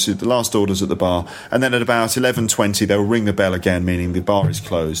orders at the bar. And then at about 11:20, they'll ring the bell again, meaning the bar is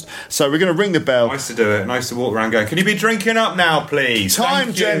closed. So we're going to ring the bell. Nice to do it. Nice to walk around going, can you be drinking up now, please?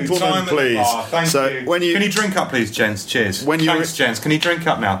 Time, gentlemen, please. Thank you. Can you drink up, please, gents? Cheers. Thanks, gents. Can you drink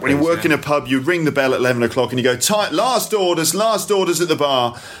up now, please? When you work in a pub, you ring the bell at 11 o'clock and you go, last orders at the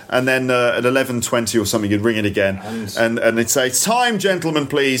bar. And then at 11:20 or something, you'd ring it again. And it'd say, time, gentlemen,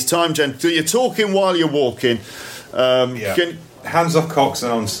 please. Time, gentlemen. So you're talking while you're walking. Hands off cocks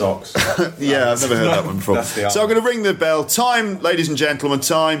and on socks. Yeah, I've never heard that one before. So I'm going to ring the bell. Time, ladies and gentlemen,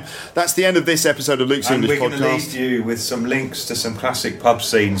 time. That's the end of this episode of Luke's English Podcast. And we're going to leave you with some links to some classic pub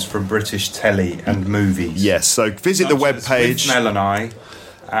scenes from British telly and movies. Yes, so visit the webpage. Mel and I.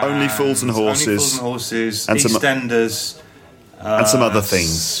 Only Fools and Horses. And EastEnders. And some other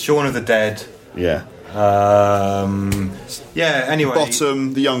things. Shaun of the Dead. Yeah. Anyway.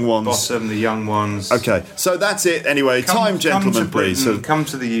 Bottom, the young ones. Okay, so that's it anyway. Time, gentlemen, please. So come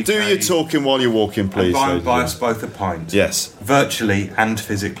to the UK. Do your talking while you're walking, please. And buy us both a pint. Yes. Virtually and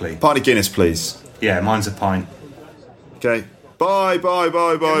physically. Pint of Guinness, please. Yeah, mine's a pint. Okay. Bye.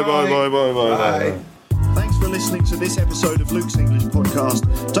 Thanks for listening to this episode of Luke's English Podcast.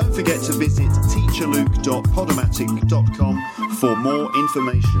 Don't forget to visit teacherluke.podomatic.com for more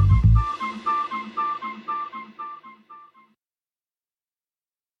information.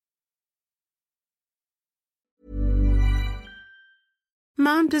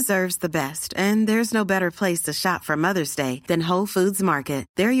 Mom deserves the best, and there's no better place to shop for Mother's Day than Whole Foods Market.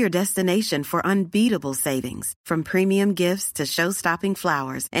 They're your destination for unbeatable savings, from premium gifts to show-stopping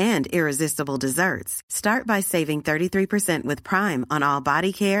flowers and irresistible desserts. Start by saving 33% with Prime on all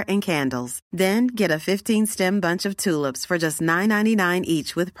body care and candles. Then get a 15-stem bunch of tulips for just $9.99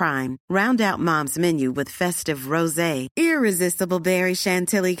 each with Prime. Round out Mom's menu with festive rosé, irresistible berry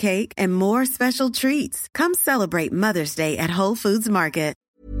chantilly cake, and more special treats. Come celebrate Mother's Day at Whole Foods Market.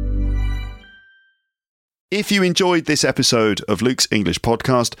 If you enjoyed this episode of Luke's English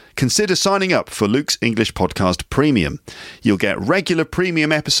Podcast, consider signing up for Luke's English Podcast Premium. You'll get regular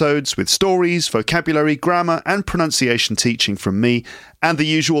premium episodes with stories, vocabulary, grammar and pronunciation teaching from me, and the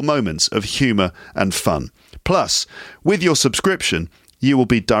usual moments of humour and fun. Plus, with your subscription, you will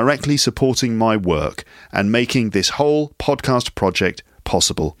be directly supporting my work and making this whole podcast project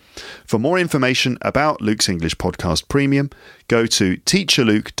possible. For more information about Luke's English Podcast Premium, go to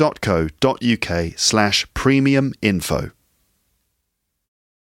teacherluke.co.uk/premium info.